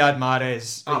think Riyad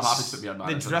Mahrez I'm is happy to put Riyad Mahrez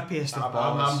the in. drippiest of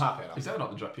I'm ballers. happy. He's never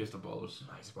not the drippiest of ballers.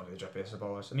 He's one of the drippiest of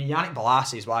ballers. I mean, Yannick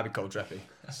Bolasie is what I would call drippy.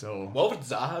 So What would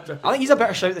Zaha drip? I think he's a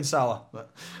better shout than Salah.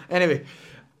 But anyway,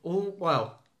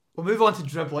 we'll move on to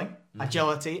dribbling,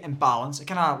 agility, and balance. I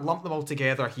kind of lump them all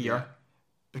together here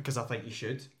because I think you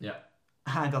should. Yeah.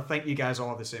 And I think you guys all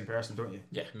have the same person, don't you?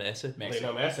 Yeah. Messi. Messi.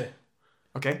 Lionel Messi.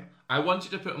 Okay. I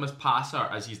wanted to put him as passer,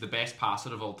 as he's the best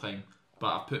passer of all time, but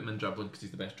I've put him in dribbling because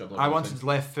he's the best dribbler of I all wanted time.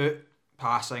 left foot,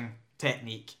 passing,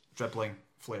 technique, dribbling,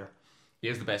 flair. He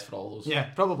is the best for all those. Yeah,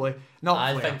 probably. Not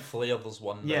I flair. think Flair was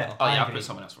one. Yeah. better. Oh, yeah, I I'll agree. put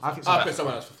someone else for I think I'll so. put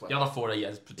someone else for The Flair. other four he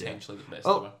is potentially the best.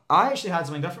 Well, I actually had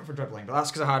something different for dribbling, but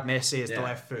that's because I had Messi as the Yeah.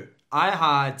 left foot.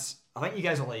 I think you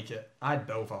guys will like it. I had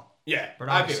Bilva. Yeah, I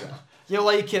Bernardo agree. Silva. You'll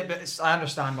like it, but I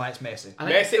understand why it's Messi.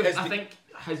 I think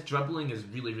his dribbling is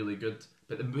really, really good,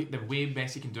 but the way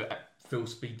Messi can do it at full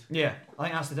speed. Yeah, I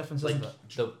think that's the difference, Like isn't it?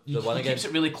 the He one keeps against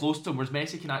it really close to him, whereas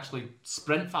Messi can actually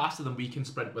sprint faster than we can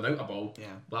sprint without a ball Yeah.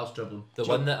 whilst dribbling. the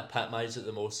one that epitomised it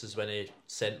the most is when he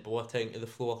sent Boateng to the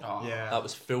floor. Oh. Yeah. That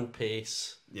was full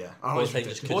pace. Yeah. Boateng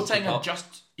just couldn't Boateng keep had up.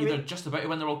 just just about to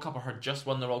win the World Cup or had just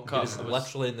won the World He Cup. was It was-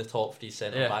 literally in the top three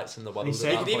centre backs in the world. He at said-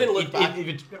 that You could point. even look back. He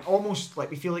would almost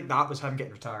like we feel like that was him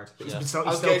getting retired. But Yeah. he's I still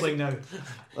was gonna playing now. You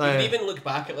can even look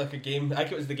back at like a game. I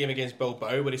think it was the game against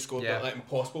Bilbao where he scored Yeah. that like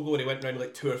impossible goal. Where he went round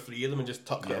like 2 or 3 of them and just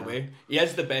tucked Yeah. it away. He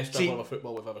is the best See, dribbler of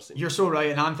football we've ever seen. You're so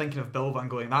right, and I'm thinking of Bilva and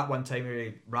going that one time where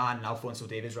he ran Alfonso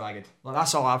Davies ragged. Like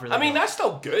that's all I've really. I mean, got. that's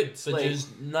still good. Would Like, you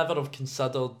never have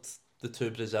considered the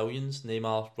two Brazilians,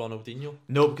 Neymar, Ronaldinho?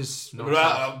 no, because No, Right, so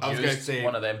I was used gonna say-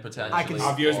 one of them potentially. I can-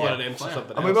 I've used Yeah. one of them for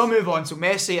something and we else. will move on. So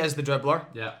Messi is the dribbler.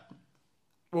 Yeah.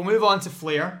 We'll move on to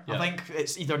Flair. Yeah. I think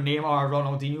it's either Neymar or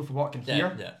Ronaldinho from what I can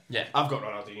hear. Yeah. Yeah. I've got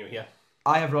Ronaldinho here.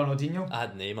 I have Ronaldinho. I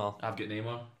had Neymar. I've got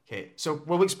Neymar. Okay, so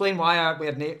we'll explain why we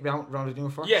had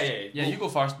Ronaldinho first. Yeah, you go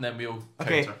first and then we'll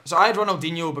Okay, counter. so I had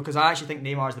Ronaldinho because I actually think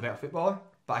Neymar is the better footballer.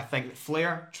 But I think that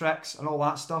flair, tricks, and all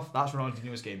that stuff, that's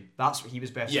Ronaldinho's game. That's what he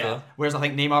was better Yeah. at. Whereas I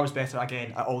think Neymar was better,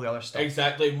 again, at all the other stuff.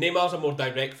 Exactly. Neymar's a more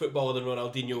direct footballer than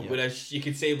Ronaldinho, Yeah. whereas you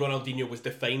could say Ronaldinho was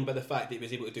defined by the fact that he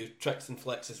was able to do tricks and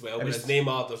flicks as well, It was- whereas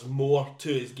Neymar, there's more to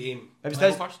his game. It was Can I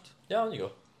his, go first? Yeah, on you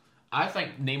go. I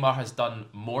think Neymar has done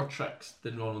more tricks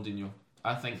than Ronaldinho,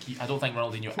 I don't think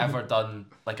Ronaldinho ever done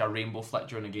like a rainbow flick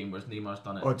during a game, whereas Neymar's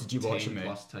done it. Oh, did you watch 10 him, mate?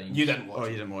 plus times. You didn't watch. Oh,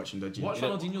 you didn't watch him, did you? Watch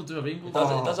Ronaldinho do a rainbow He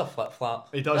flick. does a flip flap.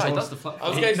 He does. Yeah, he all- does the flip. I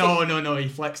was flick. gonna say- No. He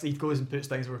flicks. He goes and puts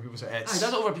things over people's heads. He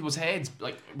does it over people's heads,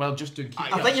 like while just doing.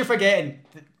 I think you're forgetting.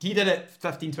 He did it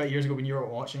 15, 20 years ago when you were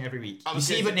watching every week. I You was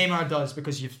see gonna what Neymar does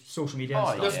because you've social media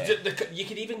and Oh, stuff. There's you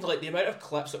could even like the amount of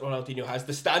clips that Ronaldinho has,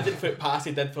 the standing foot pass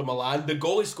he did for Milan, the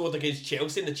goal he scored against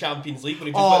Chelsea in the Champions League when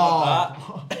he just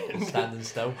Oh. went like Standing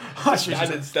still. that,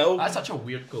 standing still. That's such a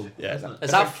weird goal. Yeah. isn't it?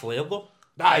 Is that Flair though?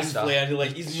 That is Kinda. Flair.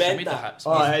 Like he's Should meant we that. hit?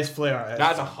 Oh, it's Flair.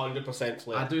 That's 100%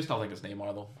 Flair. I do still think it's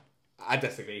Neymar though. I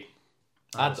disagree.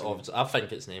 I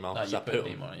think it's Neymar. No, So you I put put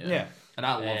him. Neymar, yeah. Yeah. And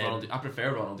I love Ronaldinho. I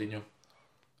prefer Ronaldinho,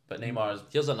 but Neymar is.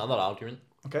 Here's another argument.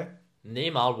 Okay.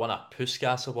 Neymar won a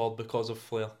Puskas award because of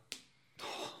Flair.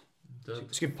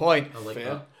 It's a good point. I like Fair.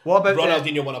 that. What about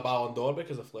Ronaldinho won a Ballon d'Or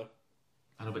because of Flair.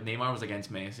 I know, but Neymar was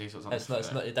against Messi, so It's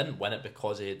not. He didn't win it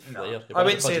because he had Flair. He I won it wouldn't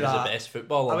because say he was that. the best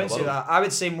footballer I in the wouldn't say world. that. I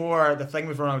would say more the thing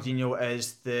with Ronaldinho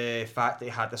is the fact that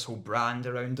he had this whole brand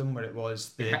around him where it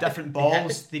was the different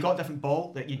balls. They got different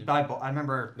ball that you'd buy. I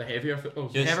remember The heavier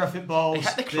footballs. Yes. ever footballs. They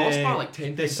hit the crossbar like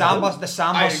 10 the times. samba, the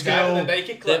samba I exactly the skill.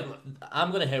 Nike clip.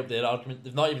 I'm going to help their argument.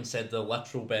 They've not even said the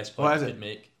literal best What point is they it? could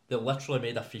make. They literally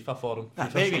made a FIFA for him. Ah,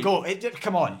 FIFA there we Street. go.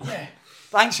 Come on.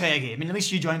 Thanks, Heggie. I mean, at least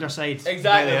you joined our side.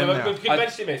 Exactly. Right there. We've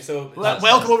convinced you, mate. So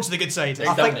Welcome over to the good side.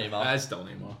 I Still think Neymar. That is still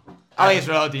Neymar. I think it's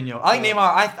Ronaldinho. I think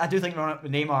Neymar. I do think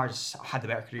Neymar's had the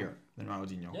better career than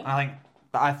Ronaldinho. Yeah. And I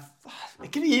think, but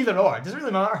it can be either or. It doesn't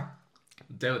really matter.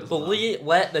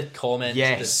 Let the comments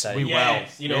Yes, decide. we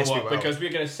yes, will. you know Yes, we what? will. Because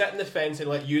we're going to sit in the fence and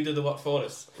let you do the work for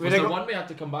us. Was there one we had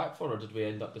to come back for, or did we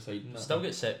end up deciding that? Still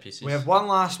get set pieces. We have one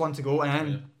last one to go, and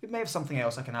then Yeah. we may have something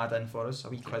else I can add in for us. A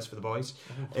wee quiz for the boys.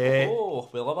 Oh,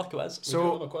 we love a quiz. do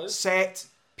love a So, quiz. set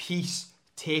piece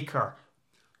taker.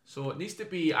 So it needs to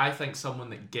be, I think, someone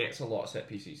that gets a lot of set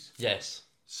pieces. Yes.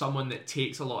 Someone that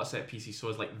takes a lot of set pieces, so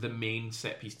is like the main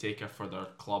set piece taker for their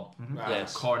club.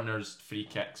 Yes. Corners, free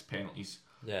kicks, penalties.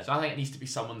 Yeah. So I think it needs to be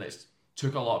someone that's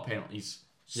took a lot of penalties,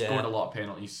 scored Yeah. a lot of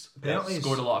penalties, Penalties.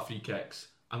 scored a lot of free kicks.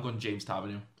 I'm going James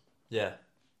Tavernier. Yeah.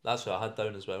 That's what I had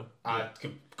down as well. I'd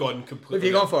gone What completely. have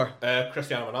you gone for?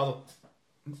 Cristiano Ronaldo.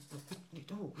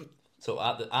 So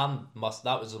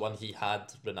that was the one he had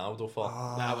Ronaldo for.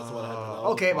 That was the one I had Ronaldo.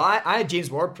 Okay, well, I had James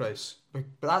Ward-Prowse, but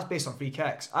that's based on free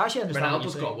kicks. I actually understand what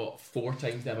Ronaldo's you're saying. got, 4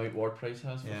 times the amount Ward-Prowse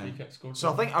has for Yeah. free kicks scored?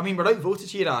 So I mean, we're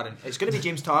outvoted here, Aaron. It's going to be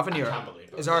James Tavernier. I can't believe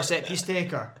it. Is our set piece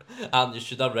taker? And you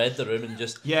should have read the room and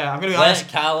just Yeah, I'm going to be let honest.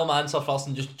 Callum answer first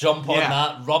and just jump on Yeah.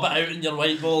 that, rub it out in your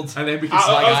whiteboard. And then we can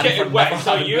slag Aaron Okay, for wait, never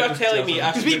so having you are witnessed telling me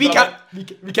Chelsea.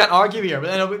 Because we can't argue here, but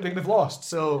then we've lost.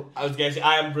 So I was going to say,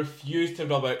 I am refused to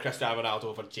rub out Cristiano Ronaldo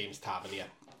over James Tavernier.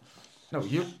 no, what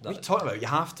are you talking about? You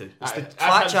have to. It's the That's flat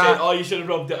what I'm saying, chat. oh, you should have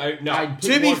rubbed it out. No. I'd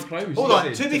put To be Ward-Prowse, hold on. you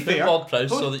To said. be Put fair, Ward Prowse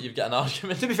hold- so that you've got an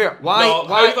argument. to be fair, why? No, how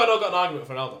why? have I not got an argument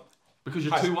for Ronaldo? Because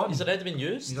you're 2-1. He's already been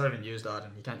used. He's not even used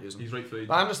Aaron. You can't use him. He's right footed.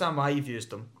 But I understand why you've used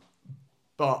them,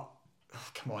 but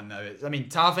come on now. I mean,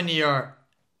 Tavernier.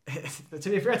 To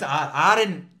be fair to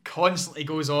Aaron constantly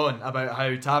goes on about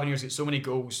how Tavernier's got so many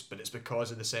goals, but it's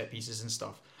because of the set pieces and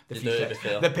stuff. The, They free do, kicks, to be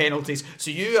fair. the penalties.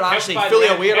 So you are actually Helped by fully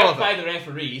the aware helped of by it. the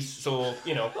referees, so,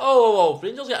 you know. Oh,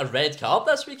 Rangers get a red card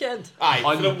this weekend. Aye,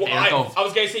 for the, Unheard of. I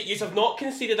was going to say, you have not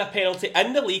conceded a penalty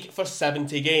in the league for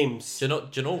 70 games. Do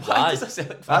you know why? That's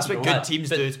what Why? good teams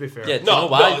But- do, to be fair. Yeah, do you know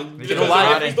why? Do you know because why?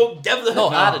 the referees don't give them. No,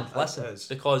 No, Aaron, that listen. is.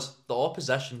 Because the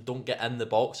opposition don't get in the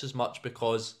box as much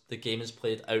because the game is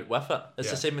played out with it. It's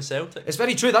Yeah. the same with Celtic. It's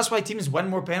very true. That's why teams win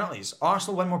more penalties.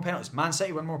 Arsenal win more penalties. Man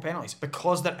City win more penalties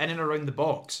because they're in and around the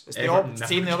box. It's the Everton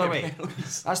team the never other get way.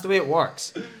 penalties. That's the way it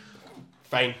works.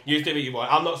 Fine, you do what you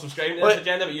want. I'm not subscribing to Well, this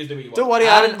agenda, but you do what you want. Don't worry,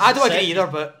 Aaron Aaron. I don't said- agree either,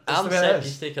 but that's the And way set it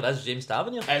piece is. taker is James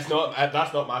Tavernier. It's not.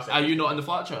 That's not my. Are you not in the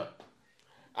flat chat?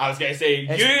 I was going to say,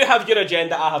 It's- you have your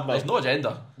agenda. I have There's mine. no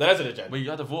agenda. There is an agenda. Well, you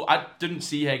had a vote. I didn't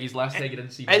see Heggie's last Heggie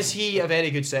didn't see. Is he a very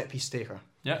good set piece taker?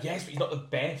 Yeah. Yes, but he's not the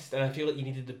best, and I feel like you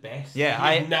needed the best.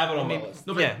 Yeah, He's never on my mean- list.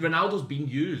 No, but Yeah. Ronaldo's being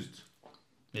used.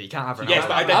 Yeah, you can't have Ronaldo. Yes,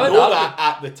 but I I didn't would know argue- that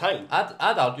at the time.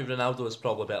 I'd argue Ronaldo is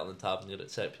probably better than Tavernier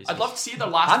at set pieces. I'd love to see their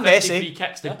last And 50 Messi. free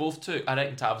kicks they Yeah. both took. I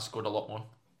reckon Tav scored a lot more.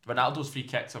 Ronaldo's free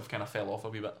kicks have kind of fell off a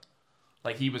wee bit.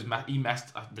 Like he missed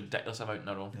a ridiculous amount in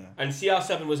a row. Yeah. And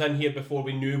CR7 was in here before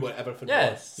we knew what everything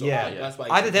Yeah. was. So Yeah. that's why.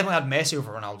 I'd have definitely had Messi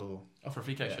over Ronaldo though. Oh, for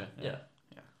free kicks, yeah. Yeah.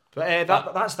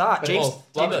 But that's that. James, Oh,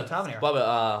 what James about, Tavernier. what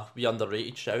about we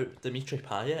underrated shout Dimitri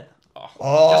Payet? Oh,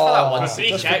 Just for that one. Free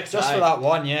just, kicks, just aye. for that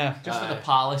one, yeah. Just for Aye. the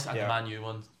Palace and Yeah. the Man U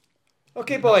one.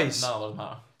 Okay, boys. No, it doesn't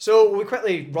matter. So we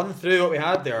quickly run through what we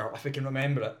had there, if we can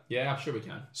remember it. Yeah, I'm sure we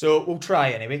can. So we'll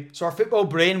try anyway. So our football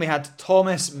brain, we had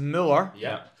Thomas Muller.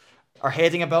 Yeah. Our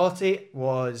heading ability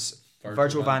was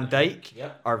Virgil van Dijk.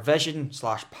 Yep. Our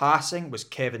vision/passing was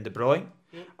Kevin De Bruyne.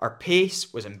 Our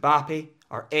pace was Mbappe.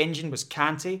 Our engine was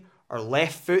Kante. Our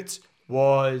left foot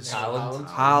was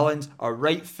Haaland. Our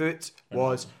right foot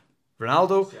was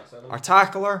Ronaldo. Our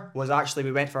tackler was actually,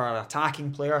 we went for our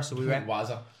attacking player, so we went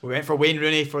for Wayne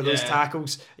Rooney for those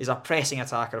tackles. He's a pressing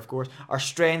attacker, of course. Our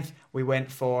strength, we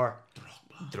went for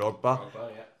Drogba.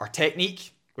 Our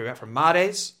technique, we went for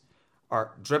Mahrez.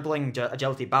 Our dribbling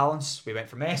agility balance, we went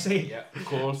for Messi. Yeah, of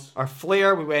course. Our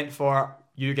flair, we went for,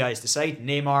 you guys decide,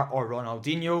 Neymar or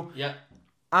Ronaldinho. Yeah.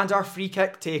 And our free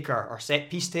kick taker, our set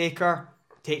piece taker,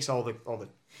 takes all the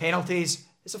penalties.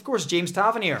 It's of course James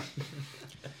Tavernier.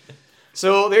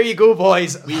 So there you go,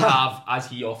 boys. We have, as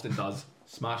he often does,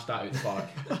 smashed that out the park.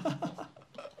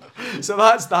 So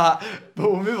that's that.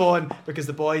 But we'll move on because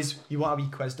the boys, you want a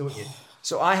wee quiz, don't you?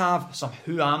 So I have some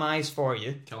who am I's for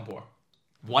you. Kilmore.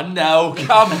 1-0,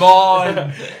 come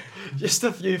on! Just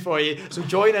a few for you. So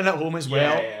join in at home as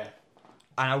well. Yeah.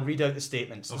 And I'll read out the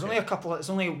statements. There's only a couple. It's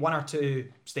only one or two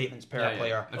statements per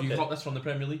player. Have you got this from the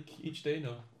Premier League each day?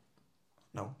 No.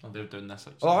 Oh, they're doing this.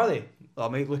 Oh, are they? Well, I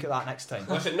might look at that next time.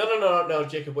 Listen, no,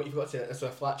 Jacob. What you've got to say? It's a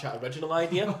Flat Chat original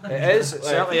idea. It is. It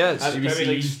certainly is. Has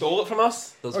Premier League stole it from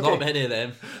us? There's not many of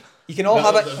them. You can all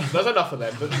have it. There's enough of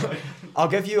them. But I'll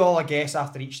give you all a guess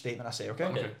after each statement I say.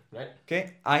 Okay. Right.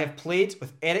 Okay. I have played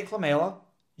with Eric Lamela,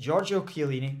 Giorgio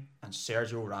Chiellini, and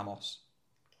Sergio Ramos.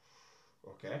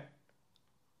 Okay.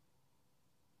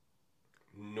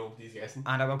 Nobody's guessing.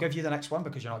 And I will give you the next one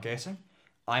because you're not guessing.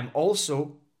 I'm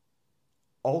also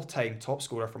all-time top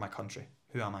scorer for my country.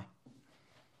 Who am I?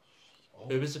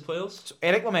 Who was the players? So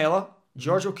Eric Lamela,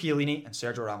 Giorgio Chiellini, and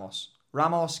Sergio Ramos.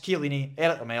 Ramos, Chiellini,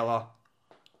 Eric Lamela,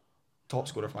 top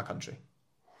scorer for my country.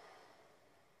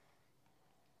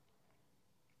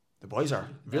 The boys are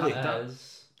really. That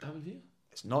is David Villa?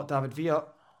 It's not David Villa.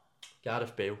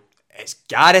 Gareth Bale. It's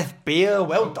Gareth Bale.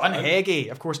 Well done, Heggie.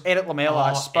 Of course, Eric Lamela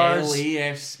at Spurs.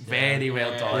 LAF's very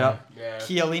well done. Yeah.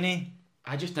 Chiellini,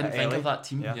 I just didn't At think LA. of that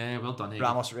team. Yeah. Yeah, well done. Hagen.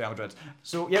 Ramos at Real Madrid.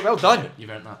 So, yeah, well done. You've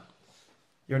earned that.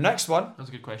 Your next one. That's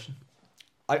a good question.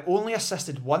 I only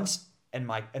assisted once in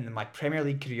my Premier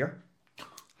League career.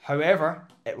 However,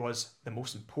 it was the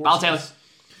most important.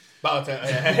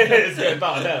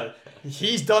 Balotelli.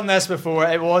 He's done this before.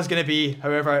 It was going to be,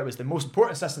 however, it was the most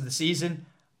important assist of the season.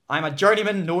 I'm a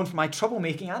journeyman known for my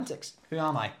troublemaking antics. Who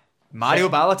am I? Mario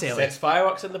Balotelli. Sets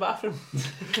fireworks in the bathroom.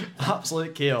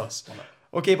 Absolute chaos.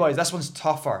 Okay, boys, this one's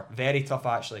tougher. Very tough,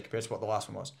 actually, compared to what the last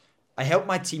one was. I helped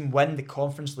my team win the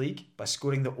Conference League by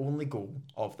scoring the only goal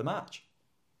of the match.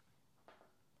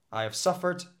 I have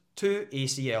suffered 2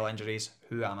 ACL injuries.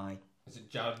 Who am I? Is it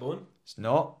Jared Bowen? It's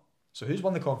not. So who's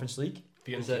won the Conference League?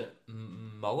 Is it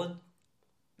Mullen?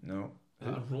 No.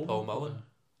 Paul Mullen?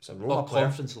 It's a Roma Oh, player.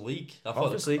 Conference League.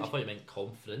 Conference League. I thought you meant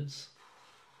conference.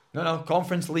 No,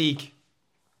 Conference League.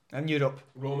 In Europe.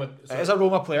 Roma. It is a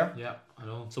Roma player. Yeah, I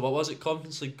know. So what was it?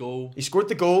 Conference League goal. He scored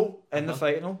the goal in the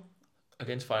final.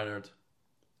 Against Feyenoord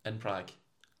in Prague.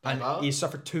 And he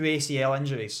suffered 2 ACL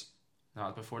injuries. No, it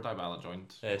was before Dybala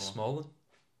joined. Smalling.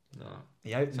 No.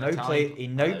 He's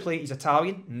Italian,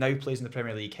 now plays in the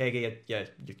Premier League. Heggie, yeah,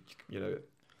 you know it.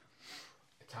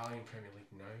 Italian Premier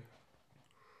League now.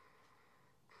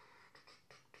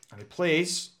 And he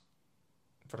plays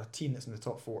for a team that's in the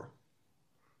top 4.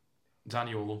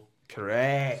 Zaniolo.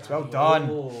 Correct. Well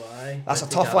done. That's a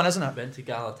tough one, isn't it? Went to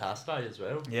Galatasaray as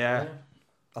well. Yeah.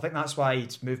 I think that's why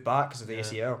he's moved back because of the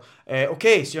ACL.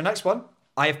 Okay, so your next one.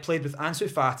 I have played with Ansu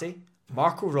Fati,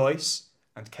 Marco Reus,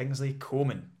 and Kingsley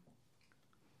Coman.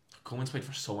 Coleman's played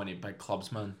for so many big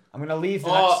clubs, man. I'm going to leave the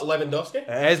Lewandowski?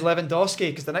 It is Lewandowski,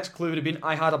 because the next clue would have been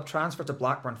I had a transfer to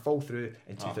Blackburn fall through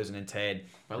in 2010.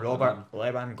 Well Robert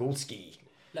Lewandowski.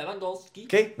 Lewandowski.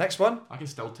 Okay, next one. I can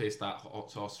still taste that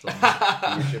hot sauce from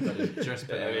the Just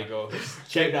There we go.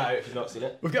 Check that out if you've not seen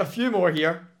it. We've got a few more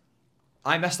here.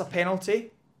 I missed a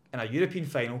penalty in a European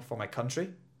final for my country.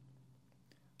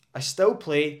 I still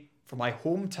play for my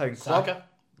hometown club. Saka?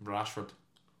 Rashford.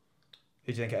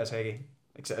 Who do you think it is, Heggie?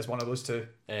 It's one of those two.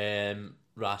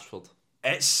 Rashford.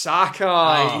 It's Saka.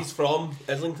 Aye, he's from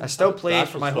Islington. I still play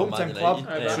for Rashford's my from hometown Man club.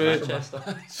 United. True.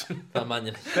 Manchester. From Man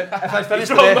United. If I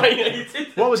finished He's from it, Man United.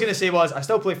 what I was going to say was I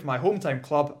still play for my hometown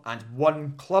club and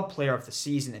won club player of the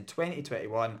season in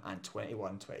 2021 and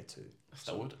 21-22.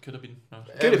 Still would. Could have been. No.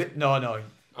 Could have been. No. I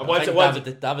I want think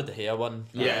to David De Gea won.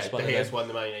 Yeah, That's one De of Gea's them. won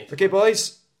the Man United. Okay,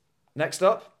 boys. Next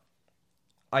up,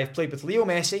 I've played with Leo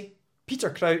Messi, Peter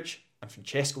Crouch, and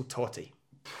Francesco Totti.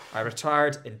 I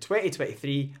retired in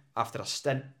 2023 after a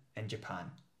stint in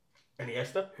Japan.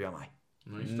 Iniesta? Who am I?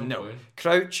 No, he's still No. playing.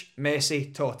 Crouch,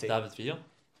 Messi, Totti. David Villa.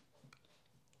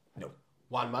 No.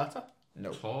 Juan Mata.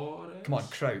 No. Torres. Come on,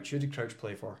 Crouch. Who did Crouch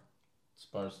play for?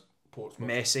 Spurs. Portsmouth.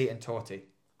 Messi and Totti.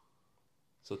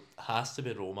 So it has to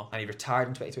be Roma. And he retired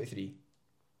in 2023.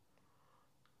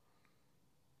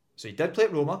 So he did play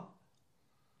at Roma.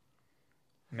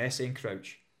 Messi and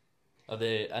Crouch. Are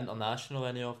they international,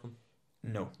 any of them?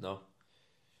 No. No.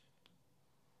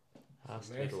 Has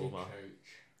to be Messi, Roma.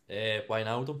 Crouch.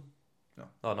 Wijnaldum? No.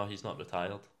 Oh no, he's not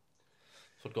retired.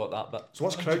 Forgot that bit. So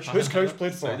what's Crouch? Who's Crouch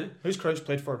played for? Saudi? Who's Crouch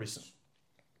played for recently?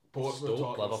 Portsmouth.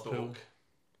 Stoke, Tottenham, Liverpool. Stoke.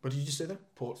 What did you just say there?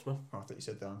 Portsmouth. Oh, I thought you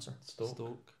said the answer.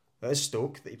 Stoke. That is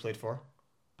Stoke that he played for.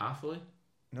 Athlete.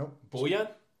 No. Bojan.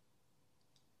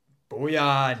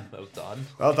 Bojan. Well done.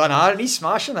 Well done, Aaron. He's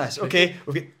smashing this. Okay,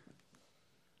 we'll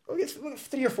get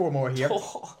 3 or 4 more here.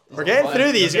 We're getting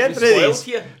through these. You're Getting through spoiled these.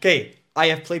 here. Okay, I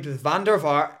have played with Van der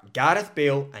Vaart, Gareth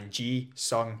Bale, and Ji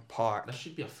Sung Park. This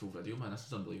should be a full video, man. This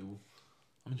is unbelievable.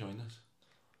 I'm enjoying this.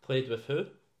 Played with who?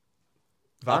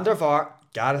 Van der Vaart,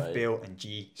 Gareth Right. Bale, and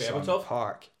Ji Sung Berbatov?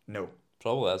 Park. No.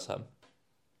 Probably is him.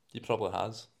 He probably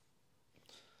has.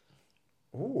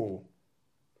 Oh.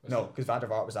 No, because Van der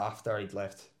Vaart was after he'd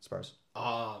left Spurs.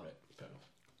 Ah, right. Fair enough.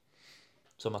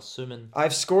 So I'm assuming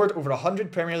I've scored over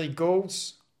 100 Premier League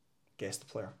goals. Guess the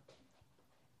player.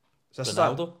 So this is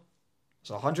Ronaldo.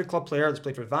 a 100 club player that's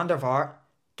played for Van der Vaart,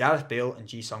 Gareth Bale, and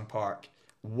Ji Sung Park.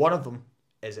 One of them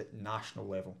is at national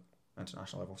level.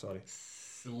 International level, sorry.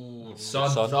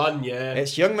 Son, yeah.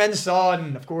 It's Heung-min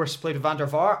Son, of course, played with Van der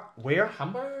Vaart. Where?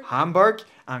 Hamburg. Hamburg.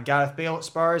 And Gareth Bale at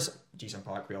Spurs. Ji Sung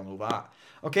Park, we all know that.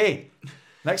 Okay,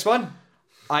 next one.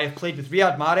 I have played with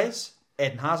Riyad Mahrez,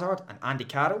 Eden Hazard, and Andy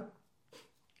Carroll.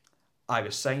 I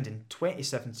was signed in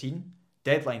 2017,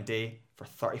 deadline day, for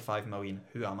 35 million.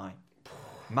 Who am I?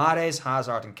 Mahrez,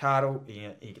 Hazard, and Carroll. He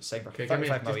gets signed for Okay,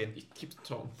 35 million. Keep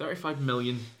talking. 35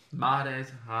 million. Mahrez,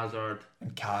 Hazard,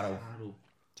 And Carroll. Carroll.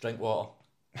 Drink water.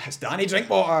 It's Danny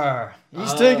Drinkwater.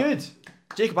 He's too good.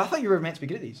 Jacob, I thought you were meant to be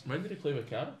good at these. When did he play with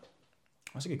Carroll?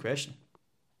 That's a good question.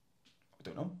 I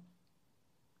don't know.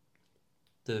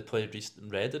 Did they play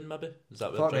Reading maybe? Is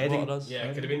that Thought what Drinkwater Reading. is? Yeah,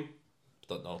 it could have been.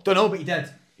 Don't know. Don't know, but he did.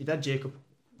 He did, Jacob.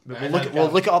 We'll I look, did, we'll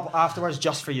yeah. look it up afterwards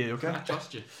just for you, okay? I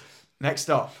trust you. Next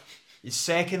up, your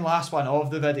second last one of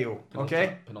the video,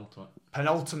 okay? Penultimate.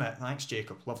 Penultimate. Thanks,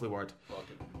 Jacob. Lovely word. Oh,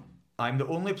 good. I'm the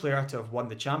only player to have won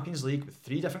the Champions League with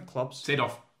 3 different clubs.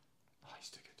 Seedorf. Oh, he's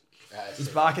too good. He's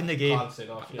It's back in the game. Can't say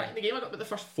enough, Back yeah. in the game, I got about the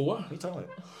first 4. What are you talking about?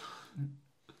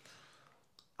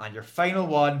 And your final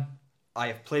one, I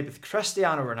have played with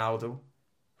Cristiano Ronaldo,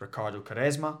 Ricardo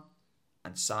Quaresma,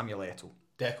 and Samuel Eto'o.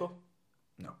 Deco.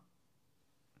 No.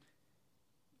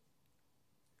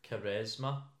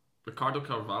 Charisma. Ricardo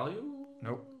Carvalho.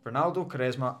 No. Ronaldo,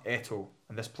 Quaresma, Eto'o.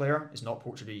 And this player is not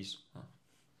Portuguese.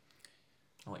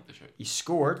 I like the shout. He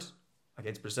scored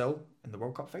against Brazil in the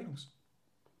World Cup finals.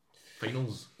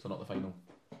 Finals, so not the final.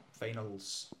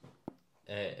 Finals.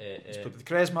 He's I played with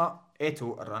Quaresma,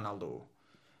 Eto'o, Ronaldo.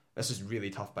 This is really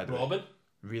tough, by the way. Robin.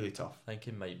 Really tough. think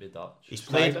he might be Dutch. He's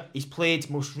Schneider. played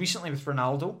most recently with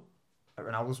Ronaldo at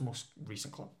Ronaldo's most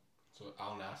recent club. So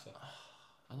Al Nasser.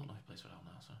 I don't know who plays for Al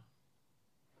Nassr.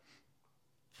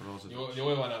 For us, The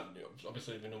only one,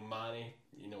 obviously, we know Manny.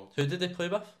 You know. Who did they play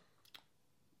with?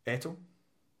 Eto'o,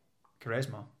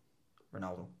 Quaresma,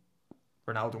 Ronaldo.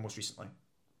 Ronaldo most recently.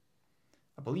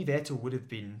 I believe Eto'o would have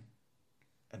been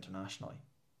internationally.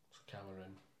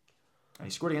 Cameroon. And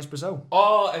he scored against Brazil.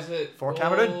 Oh, is it For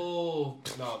Cameroon? Oh,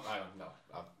 no, I don't know.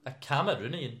 A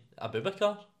Cameroonian.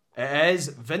 Abubakar. It is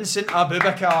Vincent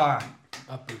Abubakar.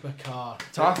 Abubakar.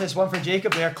 Toughest one for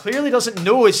Jacob there. Clearly doesn't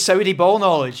know his Saudi ball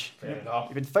knowledge. Fair enough.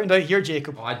 You've been found out here,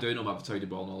 Jacob. Oh, I do know my Saudi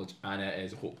ball knowledge, and it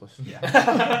is hopeless.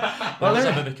 Yeah. Well,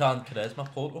 there- Abubakar and Charisma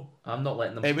Porto. I'm not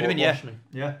letting them It would have been, sport yeah. wash me.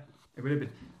 Yeah, it would have been.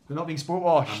 They're not being sport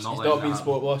washed. I'm not He's letting not being that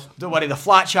sport washed. Don't worry, the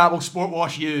flat chat will sport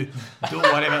wash you. Don't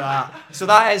worry about that. So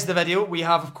that is the video. We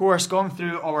have, of course, gone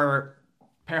through our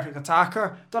perfect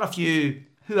attacker, done a few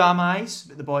who am I's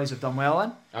that the boys have done well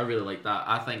in. I really like that.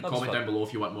 I think That was comment fun. down below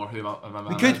if you want more who am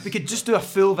We could just do a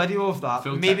full video of that.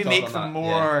 Full Maybe TikTok make on them that,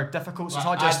 more difficult. So it's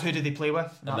not Well, just who do they play with.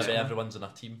 And That's maybe fine. everyone's in a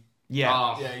team.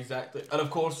 Yeah. Yeah, exactly. And of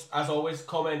course, as always,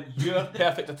 comment your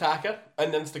perfect attacker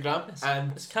on Instagram.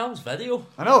 And It's Cal's video.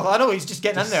 I know. He's just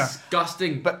getting in there.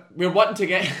 Disgusting. But- But we're wanting to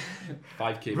get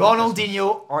 5k.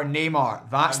 Ronaldinho or Neymar?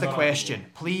 That's I'm the not question.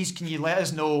 Please, can you let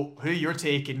us know who you're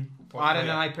taking? What Aaron and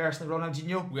player? I personally,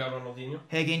 Ronaldinho. we are Ronaldinho.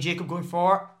 Heggie and Jacob going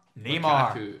for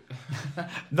Neymar, Lukaku.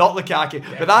 not Lukaku.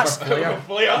 But that's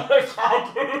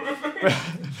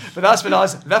but that's been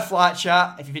us, the Flat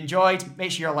Chat. If you've enjoyed,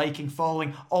 make sure you're liking,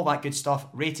 following, all that good stuff.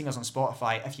 Rating us on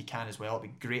Spotify if you can as well.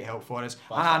 It'd be great help for us.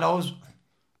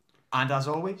 And as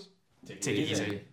always, Take take it easy.